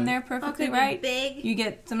written on there perfectly could be right.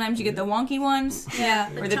 big. Sometimes you get the wonky ones.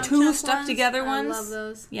 Yeah. Or the chunk two chunk stuck ones. together I ones. love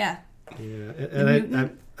those. Yeah. Yeah,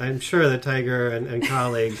 and I'm sure that Tiger and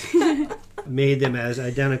colleagues made them as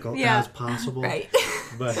identical Yeah. as possible. Right.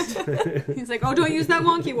 But He's like, oh, don't use that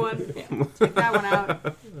wonky one. Yeah, take that one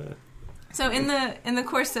out. So in the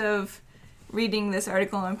course of reading this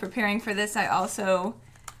article and preparing for this, I also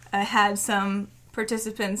had some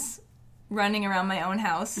participants running around my own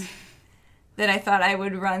house that I thought I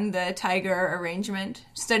would run the Tiger arrangement,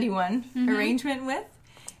 study one arrangement with.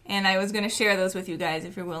 And I was going to share those with you guys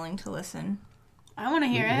if you're willing to listen. I want to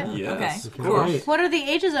hear it. Yes. Okay, cool. Right. What are the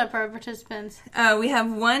ages of our participants? We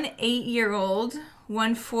have one 8-year-old,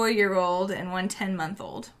 one 4-year-old, and one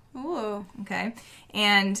 10-month-old. Ooh. Okay.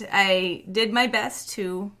 And I did my best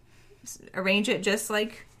to arrange it just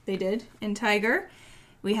like they did in Tiger.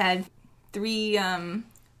 We had 3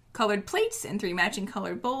 colored plates and 3 matching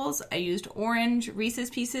colored bowls. I used orange Reese's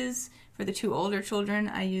Pieces for the 2 older children.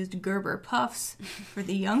 I used Gerber Puffs for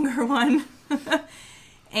the younger one.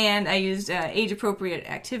 And I used age-appropriate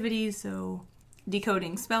activities, so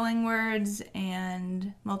decoding spelling words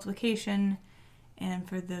and multiplication. And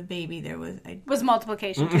for the baby, there was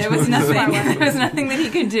multiplication. there was nothing. There was nothing that he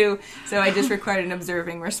could do. So I just required an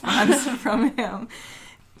observing response from him.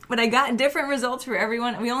 But I got different results for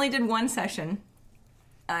everyone. We only did one session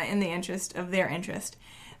in the interest of their interest.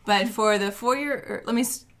 But for the 4-year-old,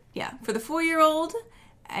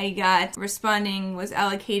 I got responding was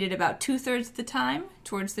allocated about 2/3 of the time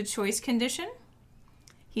towards the choice condition.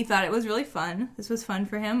 He thought it was really fun. This was fun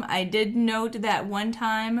for him. I did note that one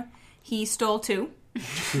time he stole 2.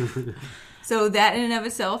 So that in and of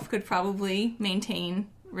itself could probably maintain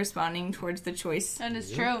responding towards the choice. That is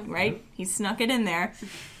true. Right? He snuck it in there.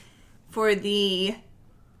 For the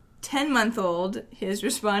 10-month-old, his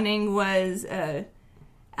responding was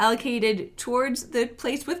allocated towards the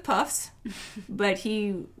place with puffs, but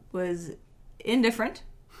he was indifferent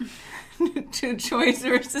to choice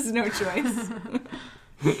versus no choice.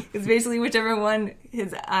 It's basically whichever one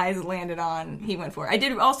his eyes landed on, he went for. I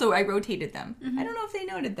rotated them. I don't know if they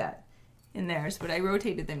noted that in theirs, but I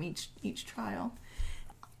rotated them each trial.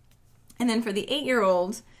 And then for the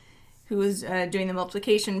 8-year-old, who was doing the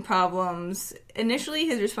multiplication problems, initially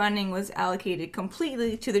his responding was allocated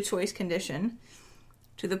completely to the choice condition,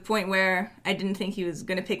 to the point where I didn't think he was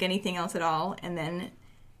going to pick anything else at all. And then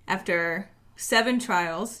after 7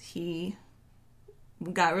 trials, he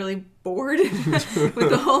got really bored with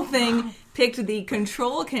the whole thing, picked the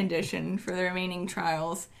control condition for the remaining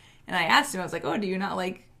trials. And I asked him, I was like, oh, do you not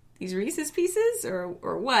like these Reese's Pieces or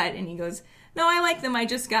what? And he goes, no, I like them. I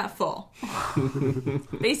just got full.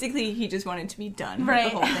 Basically, he just wanted to be done with the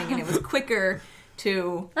whole thing. And it was quicker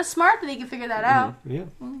to... That's smart that he can figure that out. Yeah.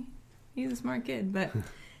 Well, he's a smart kid. But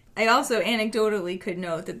I also anecdotally could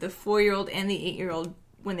note that the 4-year-old and the 8-year-old,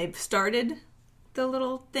 when they started the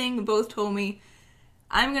little thing, both told me,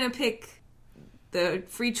 I'm going to pick the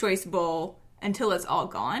free choice bowl until it's all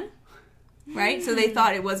gone. Right? So they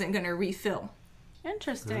thought it wasn't going to refill.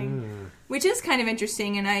 Interesting. Which is kind of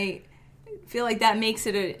interesting, and I feel like that makes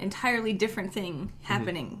it an entirely different thing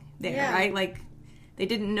happening there, right? Like, they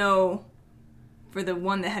didn't know for the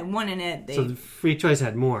one that had 1 in it. So the free choice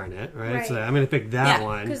had more in it, right? Right. So I'm going to pick that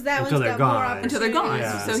one 'cause that until one's they're got more gone. until they're gone.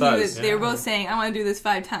 Yeah. So they were both saying, I want to do this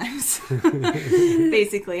 5 times,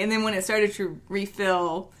 basically. And then when it started to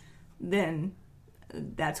refill, then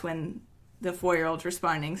that's when the 4-year-old's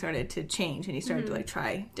responding started to change, and he started to like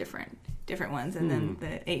try different ones. And then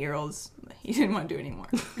the 8-year-old's, he didn't want to do it anymore.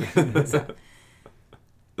 So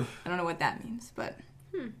I don't know what that means, but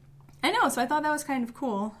I know, so I thought that was kind of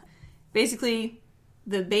cool. Basically,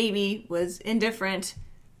 the baby was indifferent.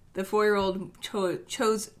 The 4-year-old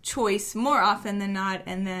chose choice more often than not,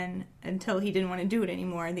 and then until he didn't want to do it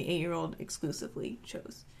anymore, the 8-year-old exclusively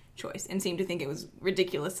chose choice and seemed to think it was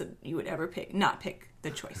ridiculous that you would ever not pick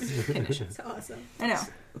the choice condition. That's awesome. I know.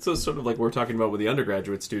 So it's sort of like we're talking about with the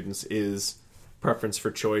undergraduate students, is preference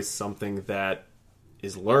for choice something that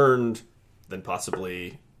is learned, then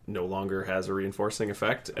possibly no longer has a reinforcing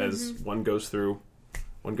effect as one goes through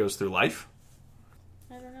life?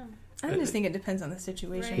 I don't know. I just think it depends on the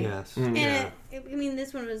situation. Right. Yes. And Yeah. I mean,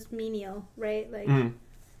 this one was menial, right? Like, I'm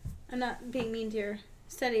not being mean to your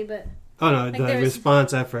study, but Oh no, like the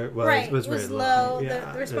response effort was right, was it was very low.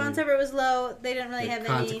 Yeah, The response and effort was low. They didn't really the have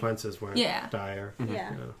consequences weren't dire.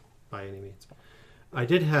 Yeah. By any means. I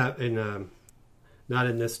did have not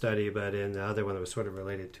in this study, but in the other one that was sort of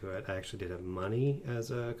related to it, I actually did have money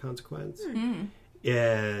as a consequence.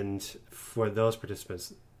 And for those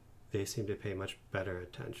participants, they seemed to pay much better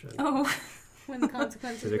attention Oh. when the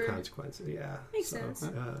consequences to the were. consequences. Yeah, Makes sense.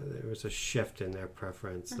 There was a shift in their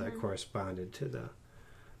preference that corresponded to the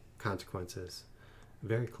consequences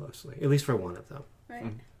very closely, at least for one of them.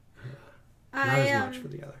 Right. Not as much for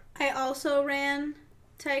the other. I also ran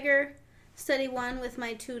Tiger Study 1 with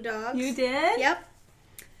my 2 dogs. You did? Yep.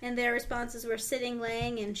 And their responses were sitting,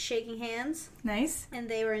 laying, and shaking hands. Nice. And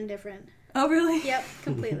they were indifferent. Oh, really? Yep,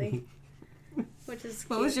 completely. Which is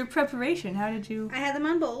What cute. was your preparation? How did you... I had them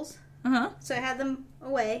on bowls. Uh-huh. So I had them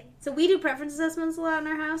away. So we do preference assessments a lot in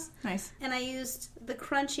our house. Nice. And I used the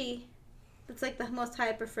crunchy. It's like the most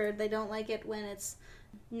high preferred. They don't like it when it's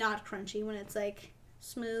not crunchy. When it's like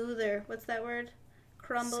smooth or what's that word?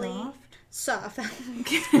 Crumbly. Soft.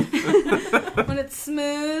 When it's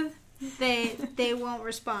smooth, they won't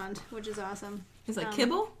respond, which is awesome. It's like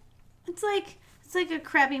kibble? It's like a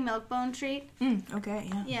crappy milk bone treat. Okay,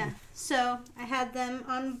 yeah. Yeah. So I had them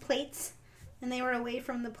on plates, and they were away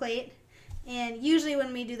from the plate. And usually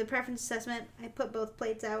when we do the preference assessment, I put both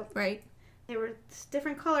plates out. Right. They were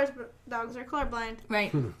different colors, but dogs are colorblind.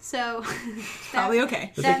 Right. So Probably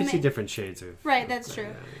okay. But they can see different shades of... Right, that's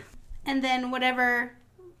true. And then whatever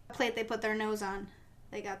plate they put their nose on,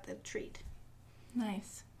 they got the treat.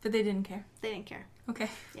 Nice. But they didn't care. They didn't care. Okay.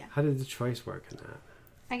 Yeah. How did the choice work in that?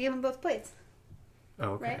 I gave them both plates.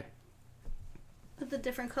 Oh, okay. Right? With the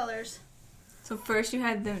different colors. So first you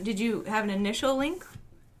had them... Did you have an initial link?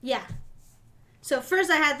 Yeah. So first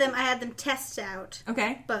I had them test out.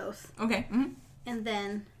 Okay. Both. Okay. Mm-hmm. And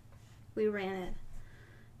then we ran it.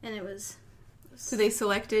 And it was... So they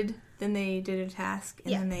selected, then they did a task,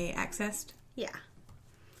 and Yeah. then they accessed? Yeah.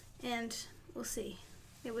 And we'll see.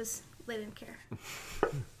 They didn't care.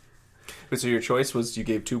 But so your choice was you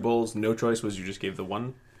gave 2 bowls. No choice was you just gave the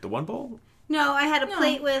one bowl. No, I had a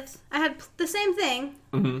plate with... I had the same thing.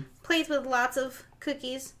 Mm-hmm. Plate with lots of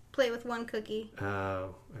cookies. Plate with 1 cookie.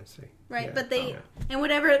 Oh, I see. Right, Yeah. but they... And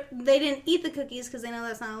whatever... They didn't eat the cookies because they know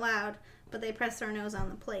that's not allowed. But they pressed their nose on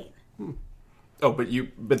the plate. Oh, but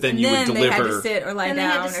then you would they deliver. had to sit or lie And they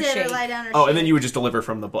down had to or sit shake. or lie down or Oh, shake. and then you would just deliver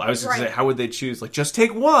from the bowl. I was just going to Right. say, how would they choose? Like, just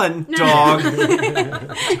take one, No, dog.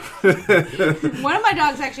 One of my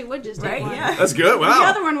dogs actually would just take Right, one. yeah. That's good. The Wow.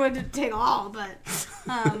 other one would take all, but...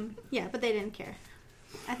 yeah, but they didn't care.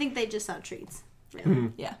 I think they just saw treats.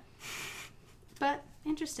 Really. Yeah. But,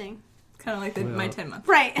 interesting. Kind of like my 10 month.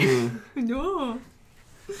 Right. No.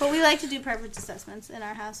 But we like to do preference assessments in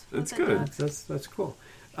our house. That's with our good. dogs. That's cool.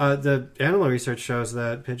 The animal research shows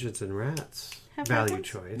that pigeons and rats Have value preference?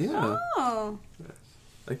 choice. Yeah. Oh.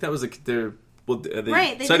 Like that was they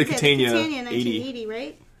Right. They cited did Catania in 80 1980,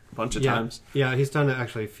 right? a bunch of Yeah. times. Yeah, he's done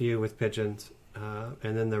actually a few with pigeons.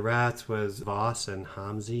 And then the rats was Voss and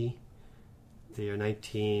Hamzi. The year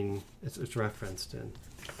 19... It's referenced in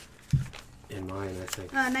mine, I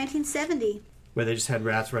think. 1970. Where they just had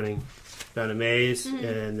rats running down a maze,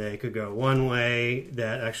 and they could go one way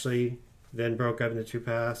that actually then broke up into 2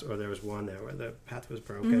 paths, or there was one there where the path was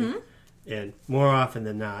broken. And more often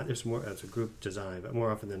than not, it's a group design, but more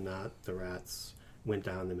often than not, the rats went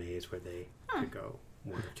down the maze where they could go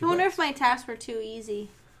 1 or 2 I wonder ways. if my tasks were too easy.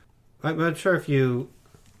 I'm not sure if you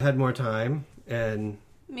had more time and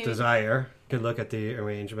Maybe. desire, could look at the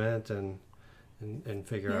arrangement and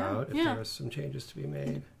figure out if yeah. there was some changes to be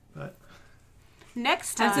made. But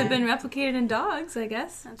Next time. Has it been replicated in dogs, I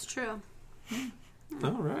guess? That's true.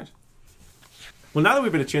 All right. Well, now that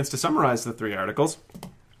we've had a chance to summarize the 3 articles,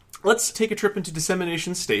 let's take a trip into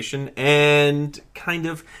Dissemination Station and kind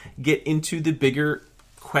of get into the bigger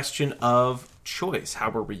question of choice. How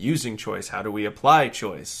are we using choice? How do we apply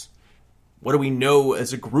choice? What do we know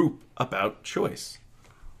as a group about choice?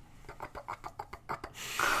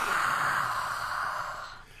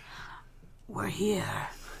 We're here.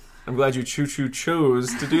 I'm glad you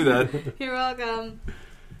chose to do that. You're welcome.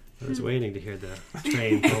 I was waiting to hear the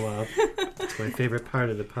train pull up. It's my favorite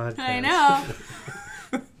part of the podcast. I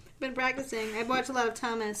know. Been practicing. I've watched a lot of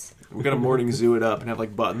Thomas. We're gonna morning zoo it up and have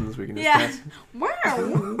like buttons we can just press.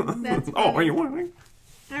 Wow. That's Oh, are you wondering?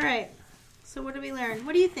 All right. So what did we learn?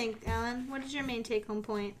 What do you think, Alan? What is your main take-home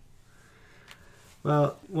point?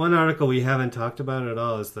 Well, one article we haven't talked about at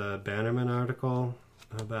all is the Bannerman article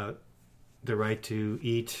about the right to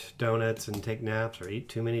eat donuts and take naps, or eat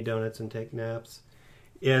too many donuts and take naps.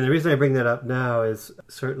 And the reason I bring that up now is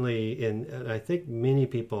certainly and I think many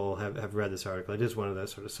people have read this article. It is one of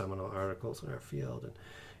those sort of seminal articles in our field. And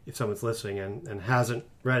if someone's listening and hasn't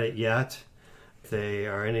read it yet, if they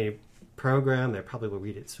are in a program, they probably will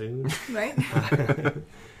read it soon. Right.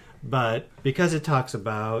 But because it talks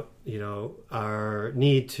about, our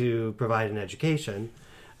need to provide an education,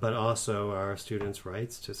 but also our students'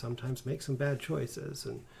 rights to sometimes make some bad choices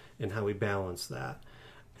and how we balance that.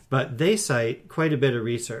 But they cite quite a bit of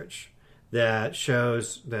research that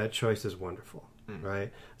shows that choice is wonderful,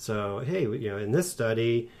 right? So, hey, in this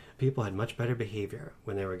study, people had much better behavior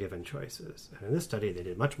when they were given choices. And in this study, they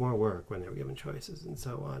did much more work when they were given choices and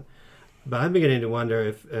so on. But I'm beginning to wonder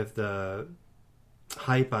if the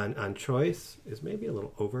hype on choice is maybe a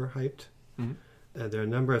little overhyped. Mm-hmm. There are a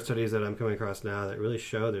number of studies that I'm coming across now that really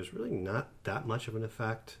show there's really not that much of an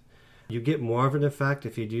effect. You get more of an effect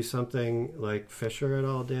if you do something like Fisher et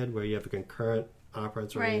al. Did, where you have a concurrent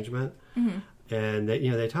operance arrangement. Mm-hmm. And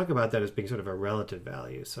they talk about that as being sort of a relative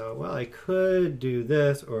value. So, well, I could do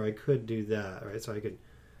this or I could do that, right? So I could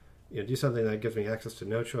do something that gives me access to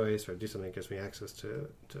no choice, or do something that gives me access to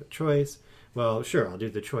choice. Well, sure, I'll do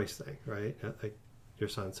the choice thing, right? Like your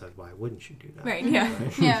son said, why wouldn't you do that? Right, yeah.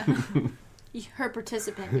 Right? Yeah. Her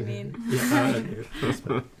participant, you mean?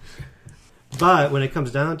 Yeah, but when it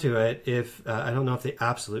comes down to it, if I don't know if the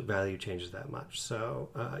absolute value changes that much. So,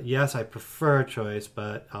 yes, I prefer choice,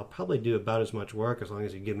 but I'll probably do about as much work as long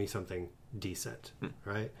as you give me something decent,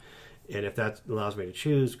 right? And if that allows me to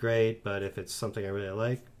choose, great. But if it's something I really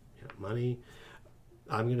like, money,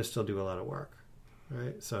 I'm going to still do a lot of work,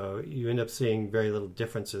 right? So you end up seeing very little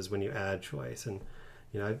differences when you add choice. And,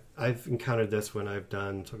 I've encountered this when I've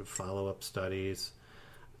done sort of follow-up studies.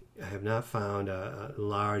 I have not found a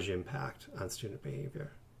large impact on student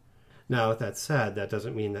behavior. Now, with that said, that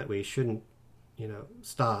doesn't mean that we shouldn't,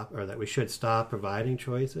 stop, or that we should stop providing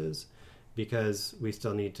choices, because we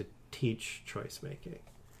still need to teach choice making,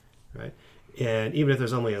 right? And even if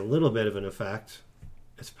there's only a little bit of an effect,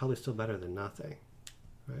 it's probably still better than nothing,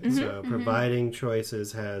 right? Mm-hmm, so providing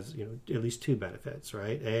choices has, at least two benefits,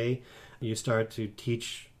 right? A, you start to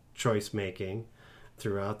teach choice making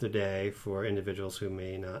throughout the day for individuals who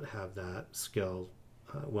may not have that skill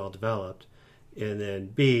well developed. And then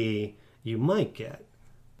B, you might get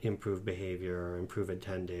improved behavior or improved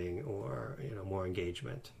attending or more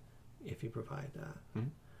engagement if you provide that. Mm-hmm.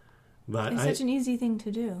 But it's such an easy thing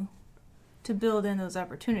to do, to build in those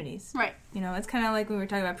opportunities. Right. It's kind of like when we were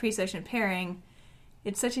talking about pre-session pairing.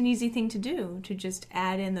 It's such an easy thing to do, to just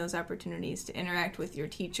add in those opportunities to interact with your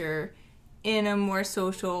teacher in a more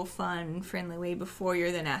social, fun, friendly way before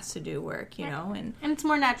you're then asked to do work, and it's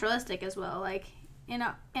more naturalistic as well. Like, in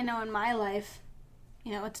my life,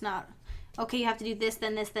 it's not, okay, you have to do this,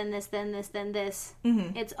 then this, then this, then this, then this.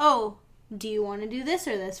 Mm-hmm. It's, do you want to do this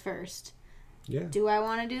or this first? Yeah. Do I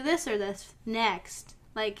want to do this or this next?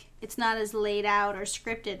 Like, it's not as laid out or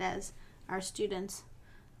scripted as our students'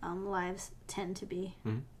 lives tend to be.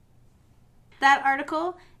 Mm-hmm. That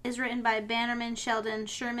article is written by Bannerman, Sheldon,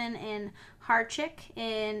 Sherman, and Harchick,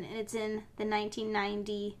 and it's in the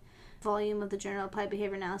 1990 volume of the Journal of Applied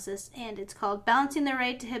Behavior Analysis, and it's called Balancing the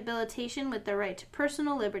Right to Habilitation with the Right to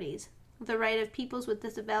Personal Liberties, the Right of Peoples with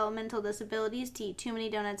Developmental Disabilities to Eat Too Many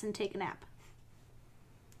Donuts and Take a Nap.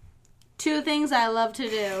 Two things I love to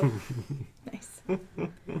do. Nice.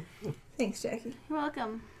 Thanks, Jackie. You're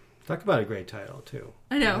welcome. Talk about a great title, too.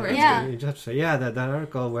 I know, right? Yeah. You just have to say, that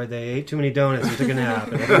article where they ate too many donuts and took a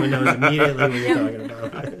nap, and everyone knows immediately what you're talking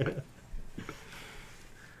about.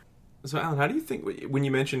 So, Alan, how do you think, when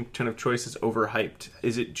you mention kind of choice is overhyped,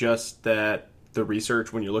 is it just that the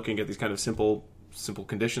research, when you're looking at these kind of simple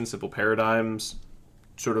conditions, simple paradigms,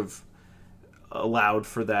 sort of allowed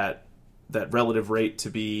for that relative rate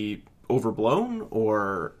to be overblown,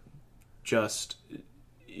 or just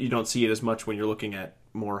you don't see it as much when you're looking at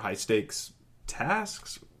more high-stakes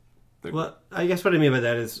tasks? Well, I guess what I mean by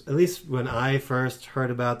that is, at least when I first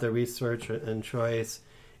heard about the research and choice,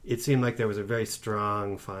 it seemed like there was a very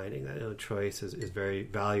strong finding that choice is very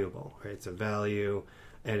valuable, right? It's a value,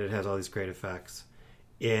 and it has all these great effects.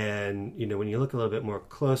 And, when you look a little bit more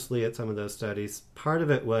closely at some of those studies, part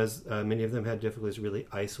of it was many of them had difficulties really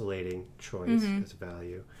isolating choice as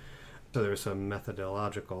value. So there were some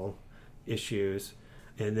methodological issues.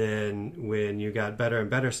 And then when you got better and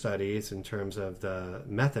better studies in terms of the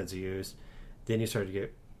methods used, then you started to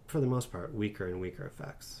get, for the most part, weaker and weaker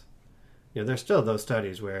effects. There's still those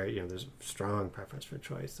studies where, there's strong preference for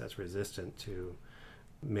choice that's resistant to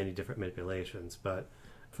many different manipulations. But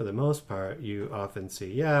for the most part, you often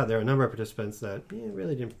see, there are a number of participants that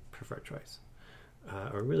really didn't prefer choice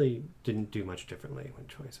or really didn't do much differently when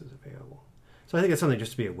choice was available. So I think it's something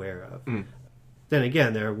just to be aware of. Then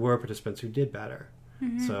again, there were participants who did better.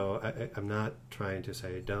 So I'm not trying to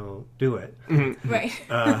say don't do it right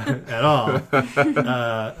at all.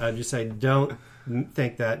 I'm just saying don't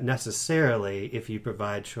think that necessarily if you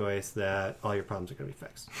provide choice that all your problems are going to be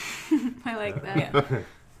fixed. I like that. Yeah.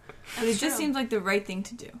 But it just seems like the right thing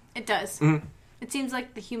to do. It does. It seems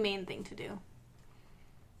like the humane thing to do.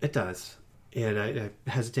 It does. And I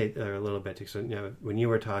hesitate a little bit because when you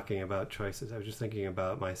were talking about choices, I was just thinking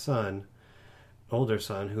about my son, older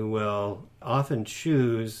son, who will often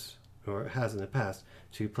choose, or has in the past,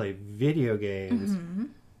 to play video games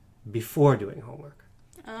before doing homework.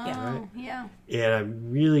 Oh, yeah. And I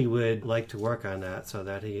really would like to work on that so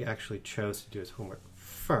that he actually chose to do his homework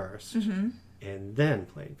first and then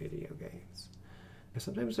play video games. Because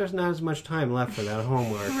sometimes there's not as much time left for that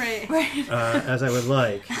homework as I would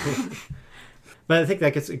like. But I think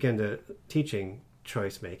that gets, again, to teaching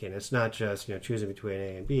choice making. It's not just choosing between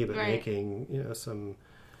A and B, but making some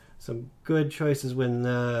good choices when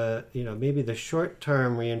maybe the short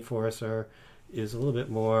term reinforcer is a little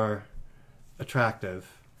bit more attractive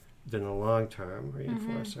than the long term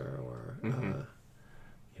reinforcer, or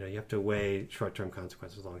you have to weigh short term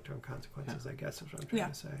consequences, long term consequences. I guess is what I'm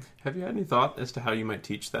trying to say. Have you had any thought as to how you might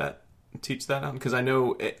teach that on? Because I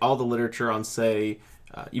know all the literature on, say,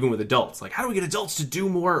 even with adults, like, how do we get adults to do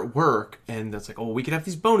more work? And that's like, we could have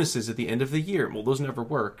these bonuses at the end of the year. Well, those never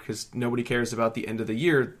work because nobody cares about the end of the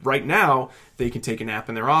year. Right now, they can take a nap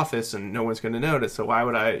in their office and no one's going to notice. So why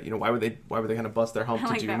would they kind of bust their hump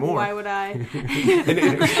to do that. more? Why would I?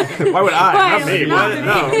 Why would I? Not me.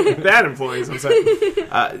 No, bad employees. I'm sorry.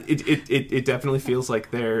 It definitely feels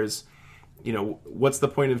like there's, what's the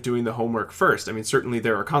point of doing the homework first? I mean, certainly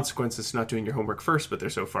there are consequences to not doing your homework first, but they're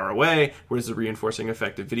so far away, whereas the reinforcing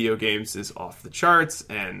effect of video games is off the charts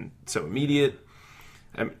and so immediate.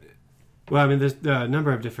 There's a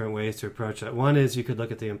number of different ways to approach that. One is you could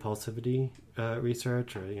look at the impulsivity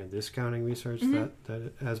research or discounting research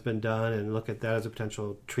that has been done and look at that as a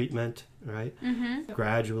potential treatment, right?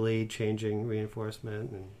 Gradually changing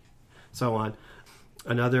reinforcement and so on.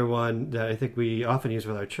 Another one that I think we often use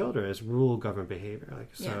with our children is rule-governed behavior. I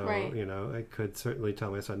could certainly tell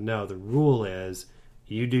my son, no, the rule is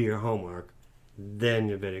you do your homework, then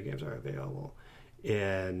your video games are available.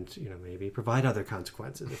 And, maybe provide other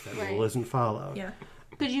consequences if that rule isn't followed. Yeah.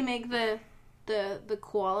 Could you make the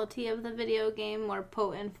quality of the video game more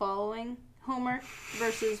potent following homework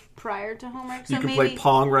versus prior to homework? So you can play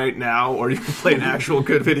Pong right now, or you can play an actual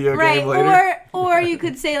good video game later. Or you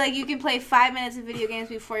could say, you can play 5 minutes of video games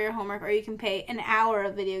before your homework, or you can play an hour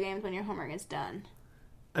of video games when your homework is done.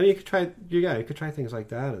 I mean, you could try things like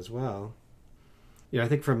that as well. I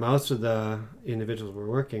think for most of the individuals we're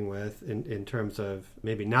working with, in terms of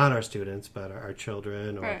maybe not our students, but our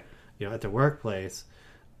children, or at the workplace,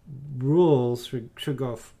 rules should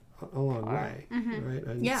go a long way, right?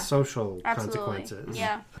 And social consequences.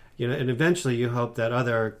 Yeah. And eventually you hope that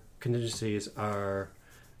other contingencies are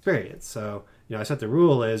experienced. So, I set the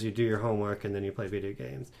rule is you do your homework and then you play video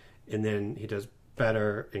games. And then he does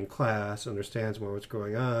better in class, understands more what's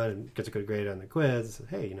going on, and gets a good grade on the quiz. Says,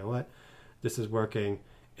 hey, you know what? This is working.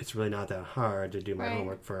 It's really not that hard to do my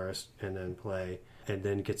homework first and then play, and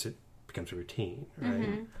then becomes a routine,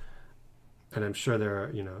 right? And I'm sure there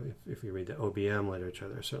are, if you read the OBM literature,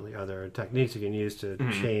 there are certainly other techniques you can use to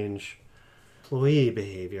change employee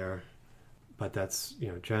behavior. But that's,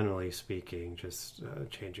 generally speaking, just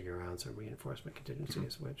changing around some reinforcement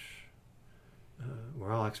contingencies, which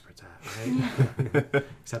we're all experts at, right?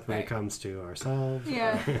 Except when it comes to ourselves.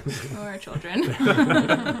 Yeah. Or our children.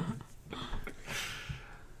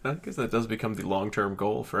 I guess that does become the long-term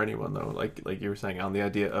goal for anyone, though. Like you were saying, on the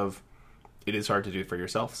idea of it is hard to do for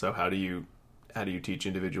yourself. So how do you teach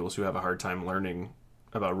individuals who have a hard time learning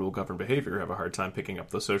about rule-governed behavior, have a hard time picking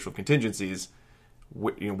up those social contingencies?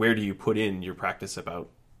 Where do you put in your practice about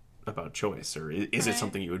choice? Or is it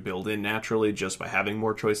something you would build in naturally just by having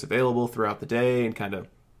more choice available throughout the day and kind of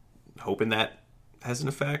hoping that has an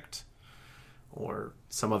effect? Or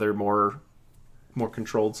some other more more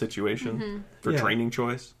controlled situation for training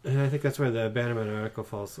choice. And I think that's where the Bannerman article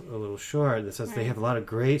falls a little short in the sense they have a lot of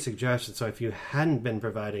great suggestions. So if you hadn't been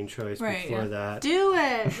providing choice before that... Do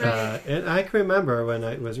it! And I can remember when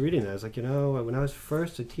I was reading that, I was like, when I was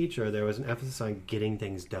first a teacher, there was an emphasis on getting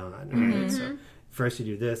things done. Right? So first you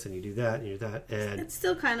do this, and you do that, and you do that. And it's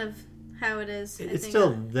still kind of how it is. It's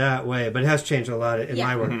still that way, but it has changed a lot in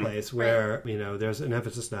my workplace where, there's an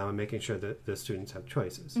emphasis now on making sure that the students have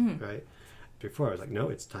choices, right? Before I was like, no,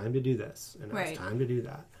 it's time to do this, and it's time to do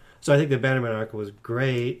that. So I think the Bannerman article was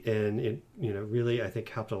great, and it, really I think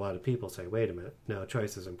helped a lot of people say, wait a minute, no,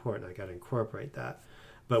 choice is important. I got to incorporate that.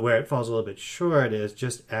 But where it falls a little bit short is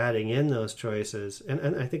just adding in those choices,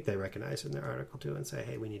 and I think they recognize in their article too, and say,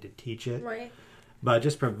 hey, we need to teach it. Right. But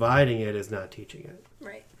just providing it is not teaching it.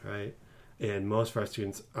 Right. Right. And most of our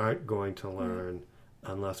students aren't going to learn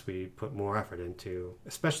unless we put more effort into,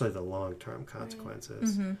 especially the long-term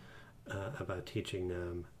consequences. About teaching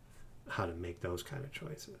them how to make those kind of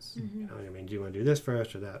choices. Do you want to do this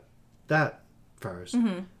first or that first?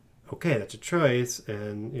 Okay, that's a choice,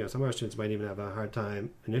 and some of our students might even have a hard time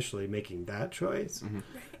initially making that choice,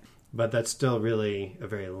 but that's still really a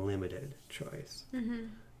very limited choice,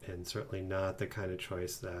 and certainly not the kind of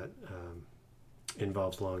choice that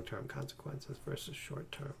involves long-term consequences versus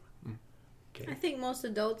short-term. Okay. I think most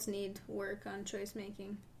adults need work on choice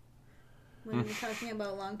making. When you're talking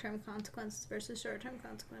about long-term consequences versus short-term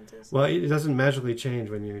consequences. Well, it doesn't magically change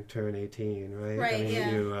when you turn 18, right?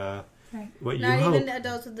 Right, What Not you even hope...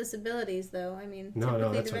 adults with disabilities, though. I mean,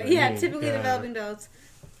 No, that's what I mean. Typically developing adults.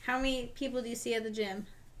 How many people do you see at the gym?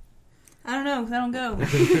 I don't know, because I don't go.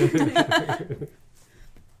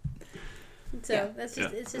 So that's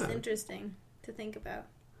just it's just interesting to think about.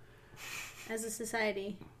 As a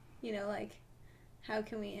society, how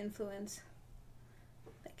can we influence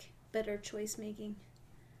better choice making?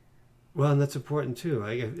 Well, and that's important too.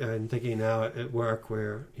 I'm thinking now at work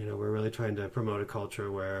where we're really trying to promote a culture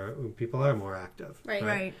where people are more active,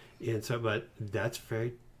 right. And so, but that's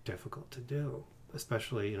very difficult to do,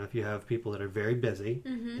 especially if you have people that are very busy,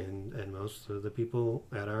 and most of the people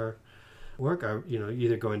at our work are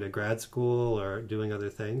either going to grad school or doing other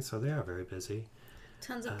things, so they are very busy.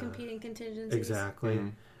 Tons of competing contingencies. Exactly,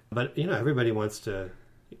 but everybody wants to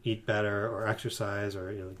eat better or exercise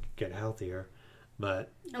or get healthier,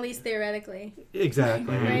 but at least theoretically.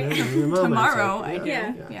 Exactly. Right? Tomorrow, I do.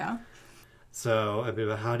 Yeah. So,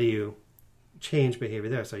 but how do you change behavior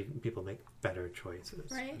there so people make better choices?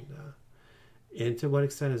 Right. And to what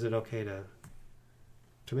extent is it okay to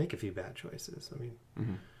make a few bad choices? I mean,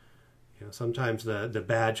 sometimes the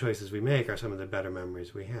bad choices we make are some of the better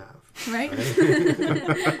memories we have. Right?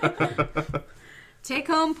 Take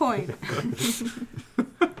home point.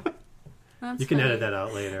 You can edit that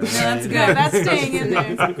out later. Right? That's good. That's staying in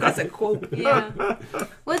there. That's a quote. Yeah.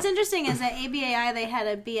 What's interesting is at ABAI they had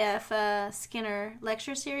a B.F. Skinner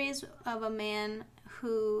lecture series of a man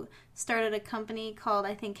who started a company called,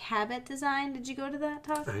 I think, Habit Design. Did you go to that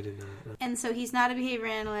talk? I did not. And so he's not a behavior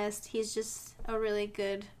analyst. He's just a really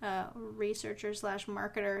good researcher /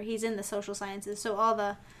 marketer. He's in the social sciences. So all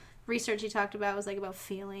the research he talked about was about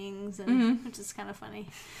feelings, and which is kind of funny.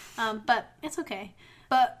 But it's okay.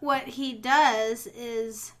 But what he does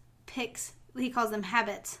is he calls them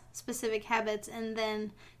habits, specific habits, and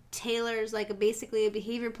then tailors basically a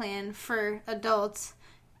behavior plan for adults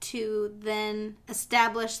to then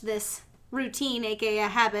establish this routine, aka a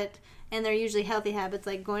habit, and they're usually healthy habits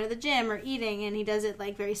like going to the gym or eating, and he does it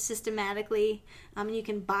very systematically. You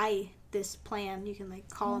can buy this plan. You can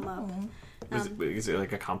call him up. Is it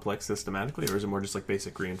a complex systematically, or is it more just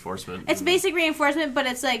basic reinforcement? It's basic reinforcement, but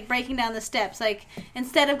it's breaking down the steps.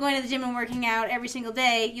 Instead of going to the gym and working out every single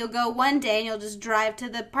day, you'll go one day and you'll just drive to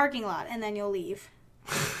the parking lot and then you'll leave.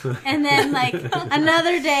 And then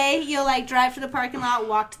another day you'll drive to the parking lot,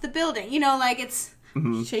 walk to the building. It's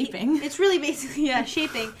shaping. It's really basically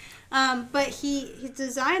shaping. But he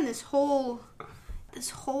designed this whole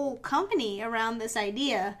company around this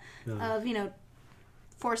idea of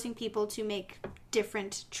forcing people to make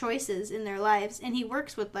different choices in their lives, and he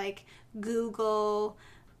works with Google,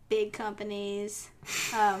 big companies,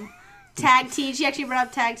 Tag Teach. He actually brought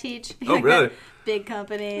up Tag Teach. Oh, really? Big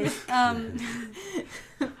companies,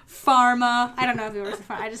 pharma. I don't know if he works with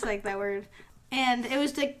pharma. I just like that word. And it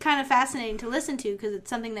was kind of fascinating to listen to because it's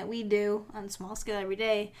something that we do on a small scale every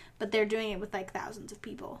day, but they're doing it with thousands of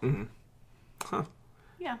people. Mm-hmm. Huh.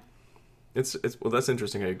 Yeah. Well, that's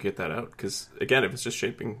interesting how you get that out, because again, if it's just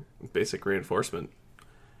shaping basic reinforcement,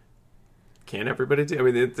 can everybody do? I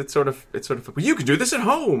mean, it's sort of. Well, you could do this at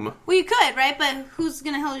home. Well, you could, right? But who's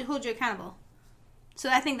going to hold you accountable? So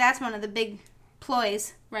I think that's one of the big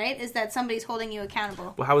ploys, right? Is that somebody's holding you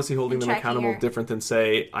accountable. Well, how is he holding them accountable your... different than,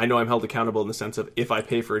 say, I know I'm held accountable in the sense of if I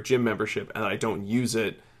pay for a gym membership and I don't use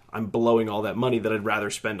it, I'm blowing all that money that I'd rather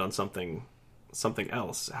spend on something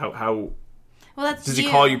else. How well, that's does he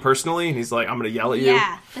call you personally? And he's like, I'm going to yell at you?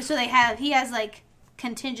 Yeah, that's what they have. He has, like,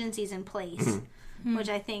 contingencies in place, which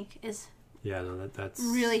I think is... Yeah, no, that's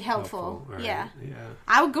really helpful. Right. Yeah. Yeah.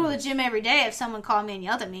 I would go to the gym every day if someone called me and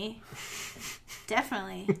yelled at me.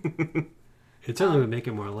 Definitely. It certainly would make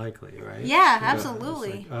it more likely, right? Yeah,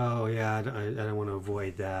 absolutely. Like, oh, yeah, I don't want to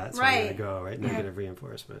avoid that, so I'm going to go, right? Negative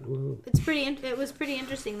reinforcement. Woo. It was pretty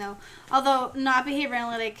interesting, though. Although, not behavior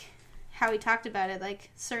analytic, how he talked about it, like,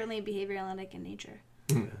 certainly behavior analytic in nature.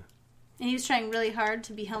 Yeah. And he was trying really hard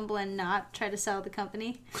to be humble and not try to sell the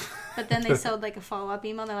company. But then they sold, like, a follow-up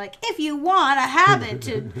email. And they're like, if you want a habit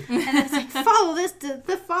to... And it's like, follow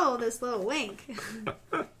this little link.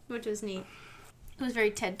 Which was neat. It was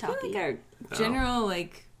very TED-talky. Our general,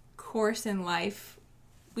 like, course in life,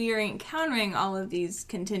 we are encountering all of these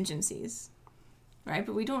contingencies, right?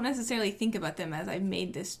 But we don't necessarily think about them as I've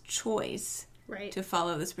made this choice to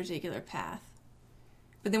follow this particular path.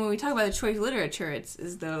 But then when we talk about the choice literature, it's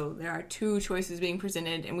as though there are two choices being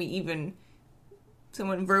presented, and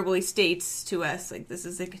someone verbally states to us, like, this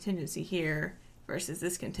is the contingency here versus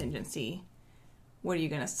this contingency. What are you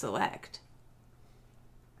going to select?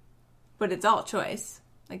 But it's all choice,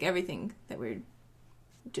 like everything that we're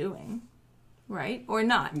doing, right? Or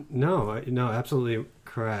not. No, absolutely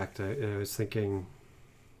correct. I was thinking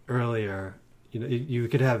earlier, you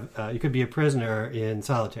could be a prisoner in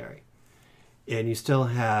solitary. And you still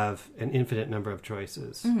have an infinite number of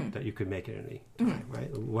choices that you could make at any time,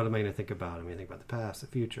 right? What am I going to think about? I'm going to think about the past, the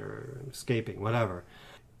future, escaping, whatever.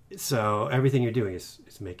 So everything you're doing is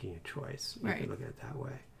making a choice. You can look at it that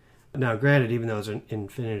way. Now, granted, even though there's an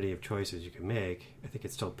infinity of choices you can make, I think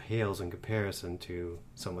it still pales in comparison to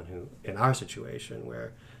someone who, in our situation,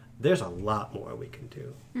 where there's a lot more we can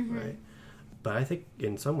do, right? But I think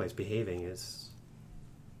in some ways behaving is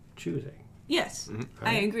choosing. Yes,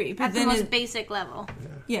 I agree. But at the most basic level.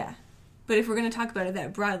 Yeah. But if we're going to talk about it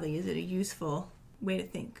that broadly, is it a useful way to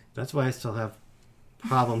think? That's why I still have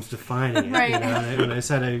problems defining it. Right. When I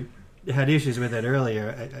said I had issues with it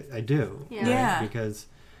earlier, I do. Yeah. Right? Because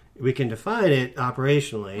we can define it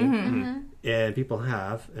operationally, and people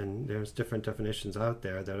have, and there's different definitions out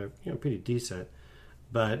there that are pretty decent.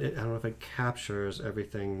 But I don't know if it captures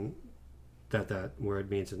everything that word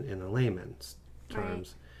means in the layman's terms.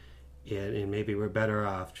 Right. And maybe we're better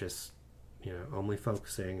off just, only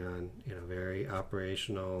focusing on, very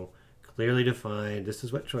operational, clearly defined, this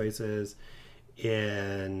is what choice is,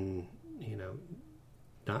 and,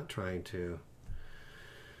 not trying to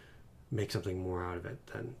make something more out of it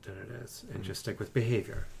than it is, and just stick with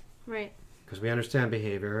behavior. Right. Because we understand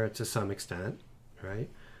behavior to some extent, right?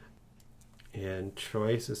 And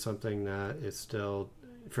choice is something that is still,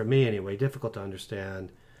 for me anyway, difficult to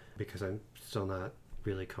understand because I'm still not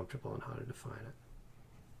really comfortable in how to define it.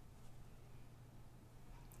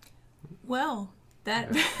 Well,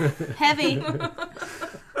 that heavy.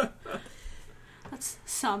 That's a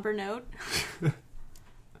somber note.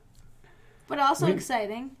 But also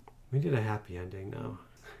exciting. We did a happy ending now.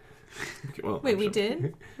 Okay, well, wait, we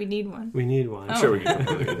did? We need one. We need one. I'm sure we can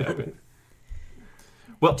make it happen.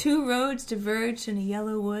 Well, two roads diverged in a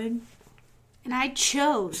yellow wood. And I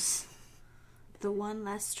chose the one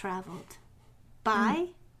less traveled. By?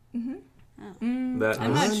 I'm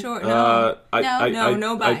not sure. No.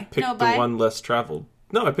 No by. I picked the one less traveled.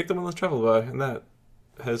 No, I picked the one less traveled by, and that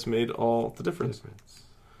has made all the difference.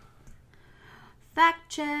 Fact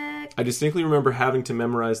check. I distinctly remember having to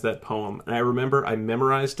memorize that poem, and I remember I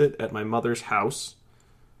memorized it at my mother's house,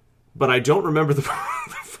 but I don't remember the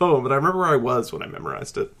poem, but I remember where I was when I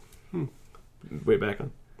memorized it. Way back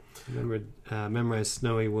on. Memorized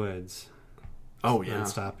Snowy Woods. Oh, yeah. And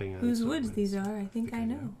stopping on whose woods these are, I think I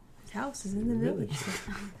know. His house is in the village.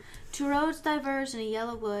 Two roads diverged in a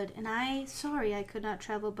yellow wood, and I could not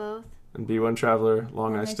travel both. And be one traveler,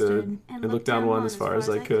 long I stood, and looked down one as far as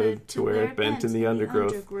I could, to where it bent in the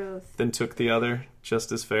undergrowth, then took the other,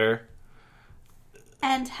 just as fair.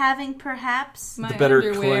 And having perhaps the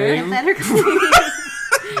better claim.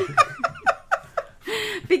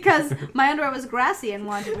 Because my underwear was grassy and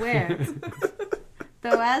wanted wear.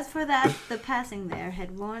 Though as for that, the passing there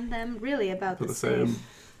had worn them really about the same.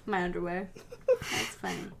 My underwear. That's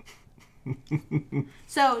funny.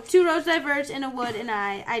 So, two roads diverged in a wood, and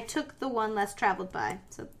I took the one less traveled by.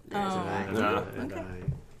 So there's okay.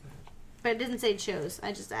 But it didn't say chose.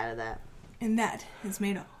 I just added that. And that has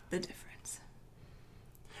made all the difference.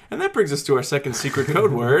 And that brings us to our second secret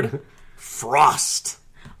code word, frost.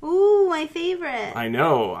 Ooh, my favorite. I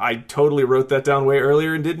know. I totally wrote that down way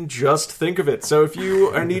earlier and didn't just think of it. So if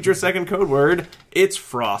you need your second code word, it's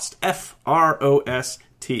Frost.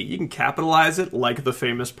 F-R-O-S-T. You can capitalize it like the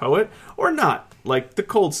famous poet, or not, like the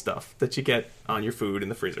cold stuff that you get on your food in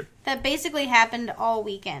the freezer. That basically happened all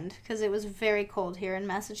weekend, because it was very cold here in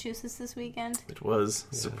Massachusetts this weekend. It was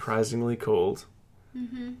surprisingly cold.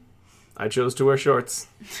 Mm-hmm. I chose to wear shorts.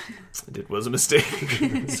 It was a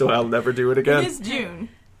mistake, so I'll never do it again. It is June.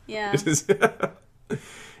 Yeah.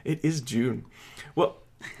 It is June. Well,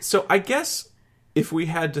 so I guess if we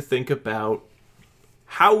had to think about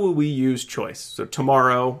how will we use choice? So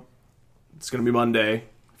tomorrow, it's going to be Monday.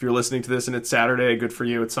 If you're listening to this and it's Saturday, good for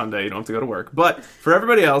you. It's Sunday. You don't have to go to work. But for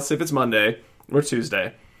everybody else, if it's Monday or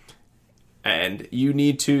Tuesday, and you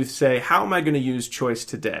need to say, how am I going to use choice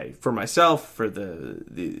today? For myself, for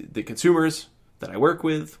the consumers that I work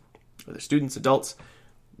with, or the students, adults,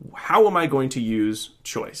 how am I going to use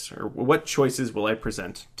choice? Or what choices will I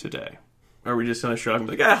present today? Are we just going to shrug and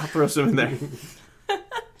be like, I'll throw some in there?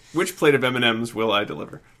 Which plate of M&Ms will I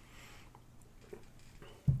deliver?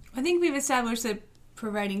 I think we've established that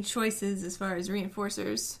providing choices as far as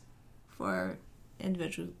reinforcers for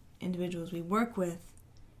individuals we work with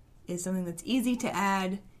is something that's easy to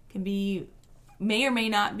add, may or may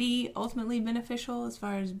not be ultimately beneficial as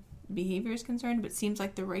far as behavior is concerned, but seems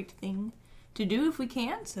like the right thing to do if we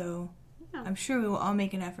can, so yeah. I'm sure we will all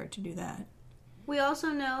make an effort to do that. We also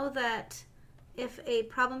know that if a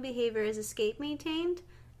problem behavior is escape maintained,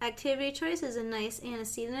 activity choice is a nice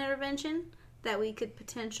antecedent intervention that we could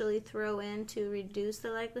potentially throw in to reduce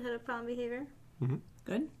the likelihood of problem behavior. Mm-hmm.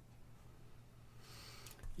 Good.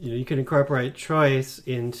 You can incorporate choice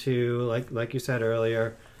into, like you said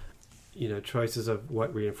earlier, choices of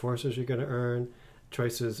what reinforcers you're going to earn,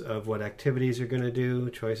 choices of what activities you're going to do,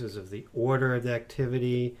 choices of the order of the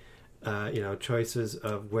activity, choices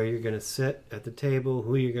of where you're going to sit at the table,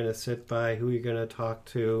 who you're going to sit by, who you're going to talk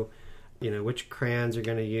to, which crayons you're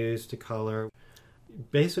going to use to color.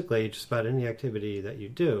 Basically, just about any activity that you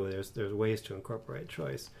do, there's ways to incorporate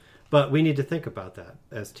choice. But we need to think about that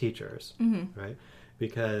as teachers, right?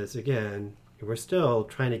 Because, again, we're still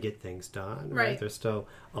trying to get things done, right? There's still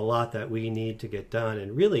a lot that we need to get done, and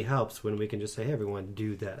it really helps when we can just say, hey, everyone,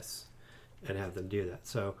 do this, and have them do that.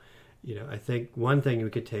 So, I think one thing we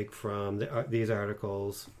could take from these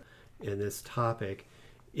articles in this topic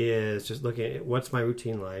is just looking at what's my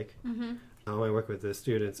routine like, how I work with the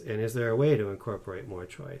students, and is there a way to incorporate more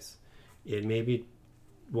choice? And maybe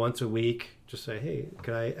once a week, just say, hey,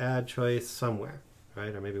 could I add choice somewhere?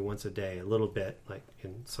 Right, or maybe once a day, a little bit, like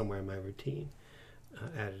in somewhere in my routine,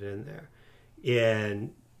 add it in there.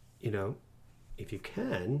 And, if you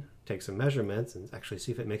can, take some measurements and actually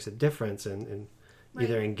see if it makes a difference in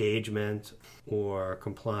either engagement or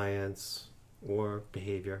compliance or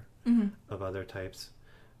behavior of other types.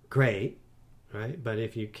 Great, right? But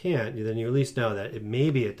if you can't, then you at least know that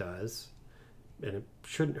maybe it does, and it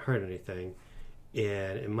shouldn't hurt anything,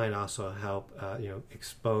 and it might also help,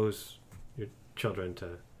 expose your children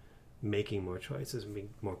to making more choices and being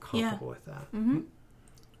more comfortable with that.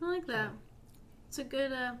 I like that. It's a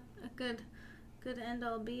good end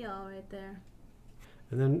all be all right there.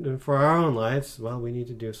 And then for our own lives, well, we need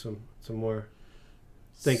to do some more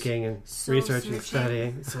thinking and research and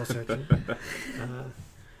studying, soul searching.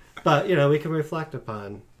 But we can reflect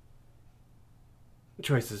upon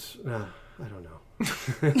choices. I don't know.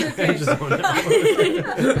 I just don't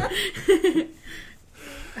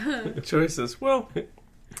know. Choices. Well,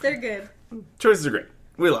 they're good. Choices are great.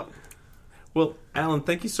 We love them. Well, Alan,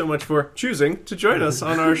 thank you so much for choosing to join us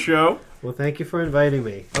on our show. Well, thank you for inviting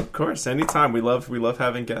me. Of course, anytime. We love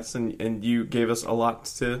having guests, and you gave us a lot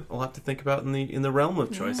to think about in the realm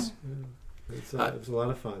of choice. Yeah. It was a lot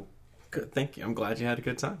of fun. Good, thank you. I'm glad you had a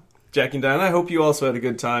good time. Jackie and Diane, I hope you also had a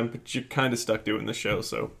good time, but you're kind of stuck doing the show,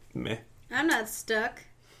 so meh. I'm not stuck.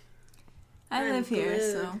 I live here,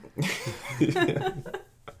 so.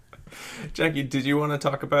 Jackie, did you want to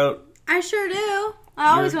talk about... I sure do.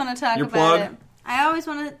 I always want to talk about plug? it. I always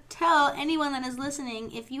want to tell anyone that is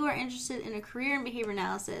listening, if you are interested in a career in behavior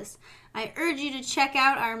analysis, I urge you to check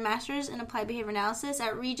out our Master's in Applied Behavior Analysis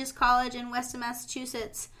at Regis College in Weston,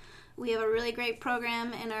 Massachusetts. We have a really great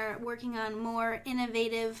program and are working on more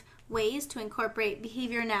innovative ways to incorporate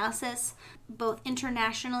behavior analysis, both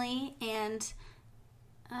internationally and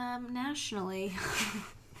nationally.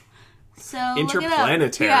 So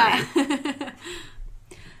interplanetary.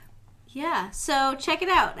 Yeah. So check it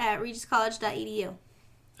out at regiscollege.edu.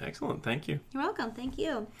 Excellent. Thank you. You're welcome. Thank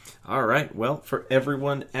you. All right. Well, for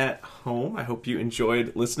everyone at home, I hope you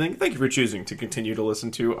enjoyed listening. Thank you for choosing to continue to listen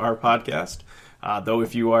to our podcast. Though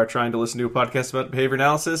if you are trying to listen to a podcast about behavior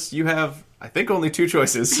analysis, you have, I think, only 2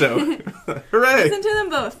 choices. So, hooray! Listen to them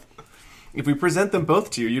both. If we present them both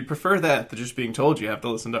to you, you'd prefer that than just being told you have to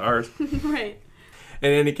listen to ours. Right.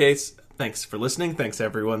 In any case, thanks for listening. Thanks,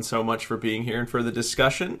 everyone, so much for being here and for the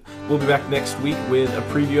discussion. We'll be back next week with a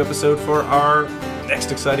preview episode for our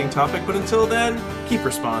next exciting topic. But until then, keep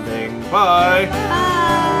responding. Bye!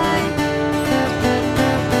 Bye!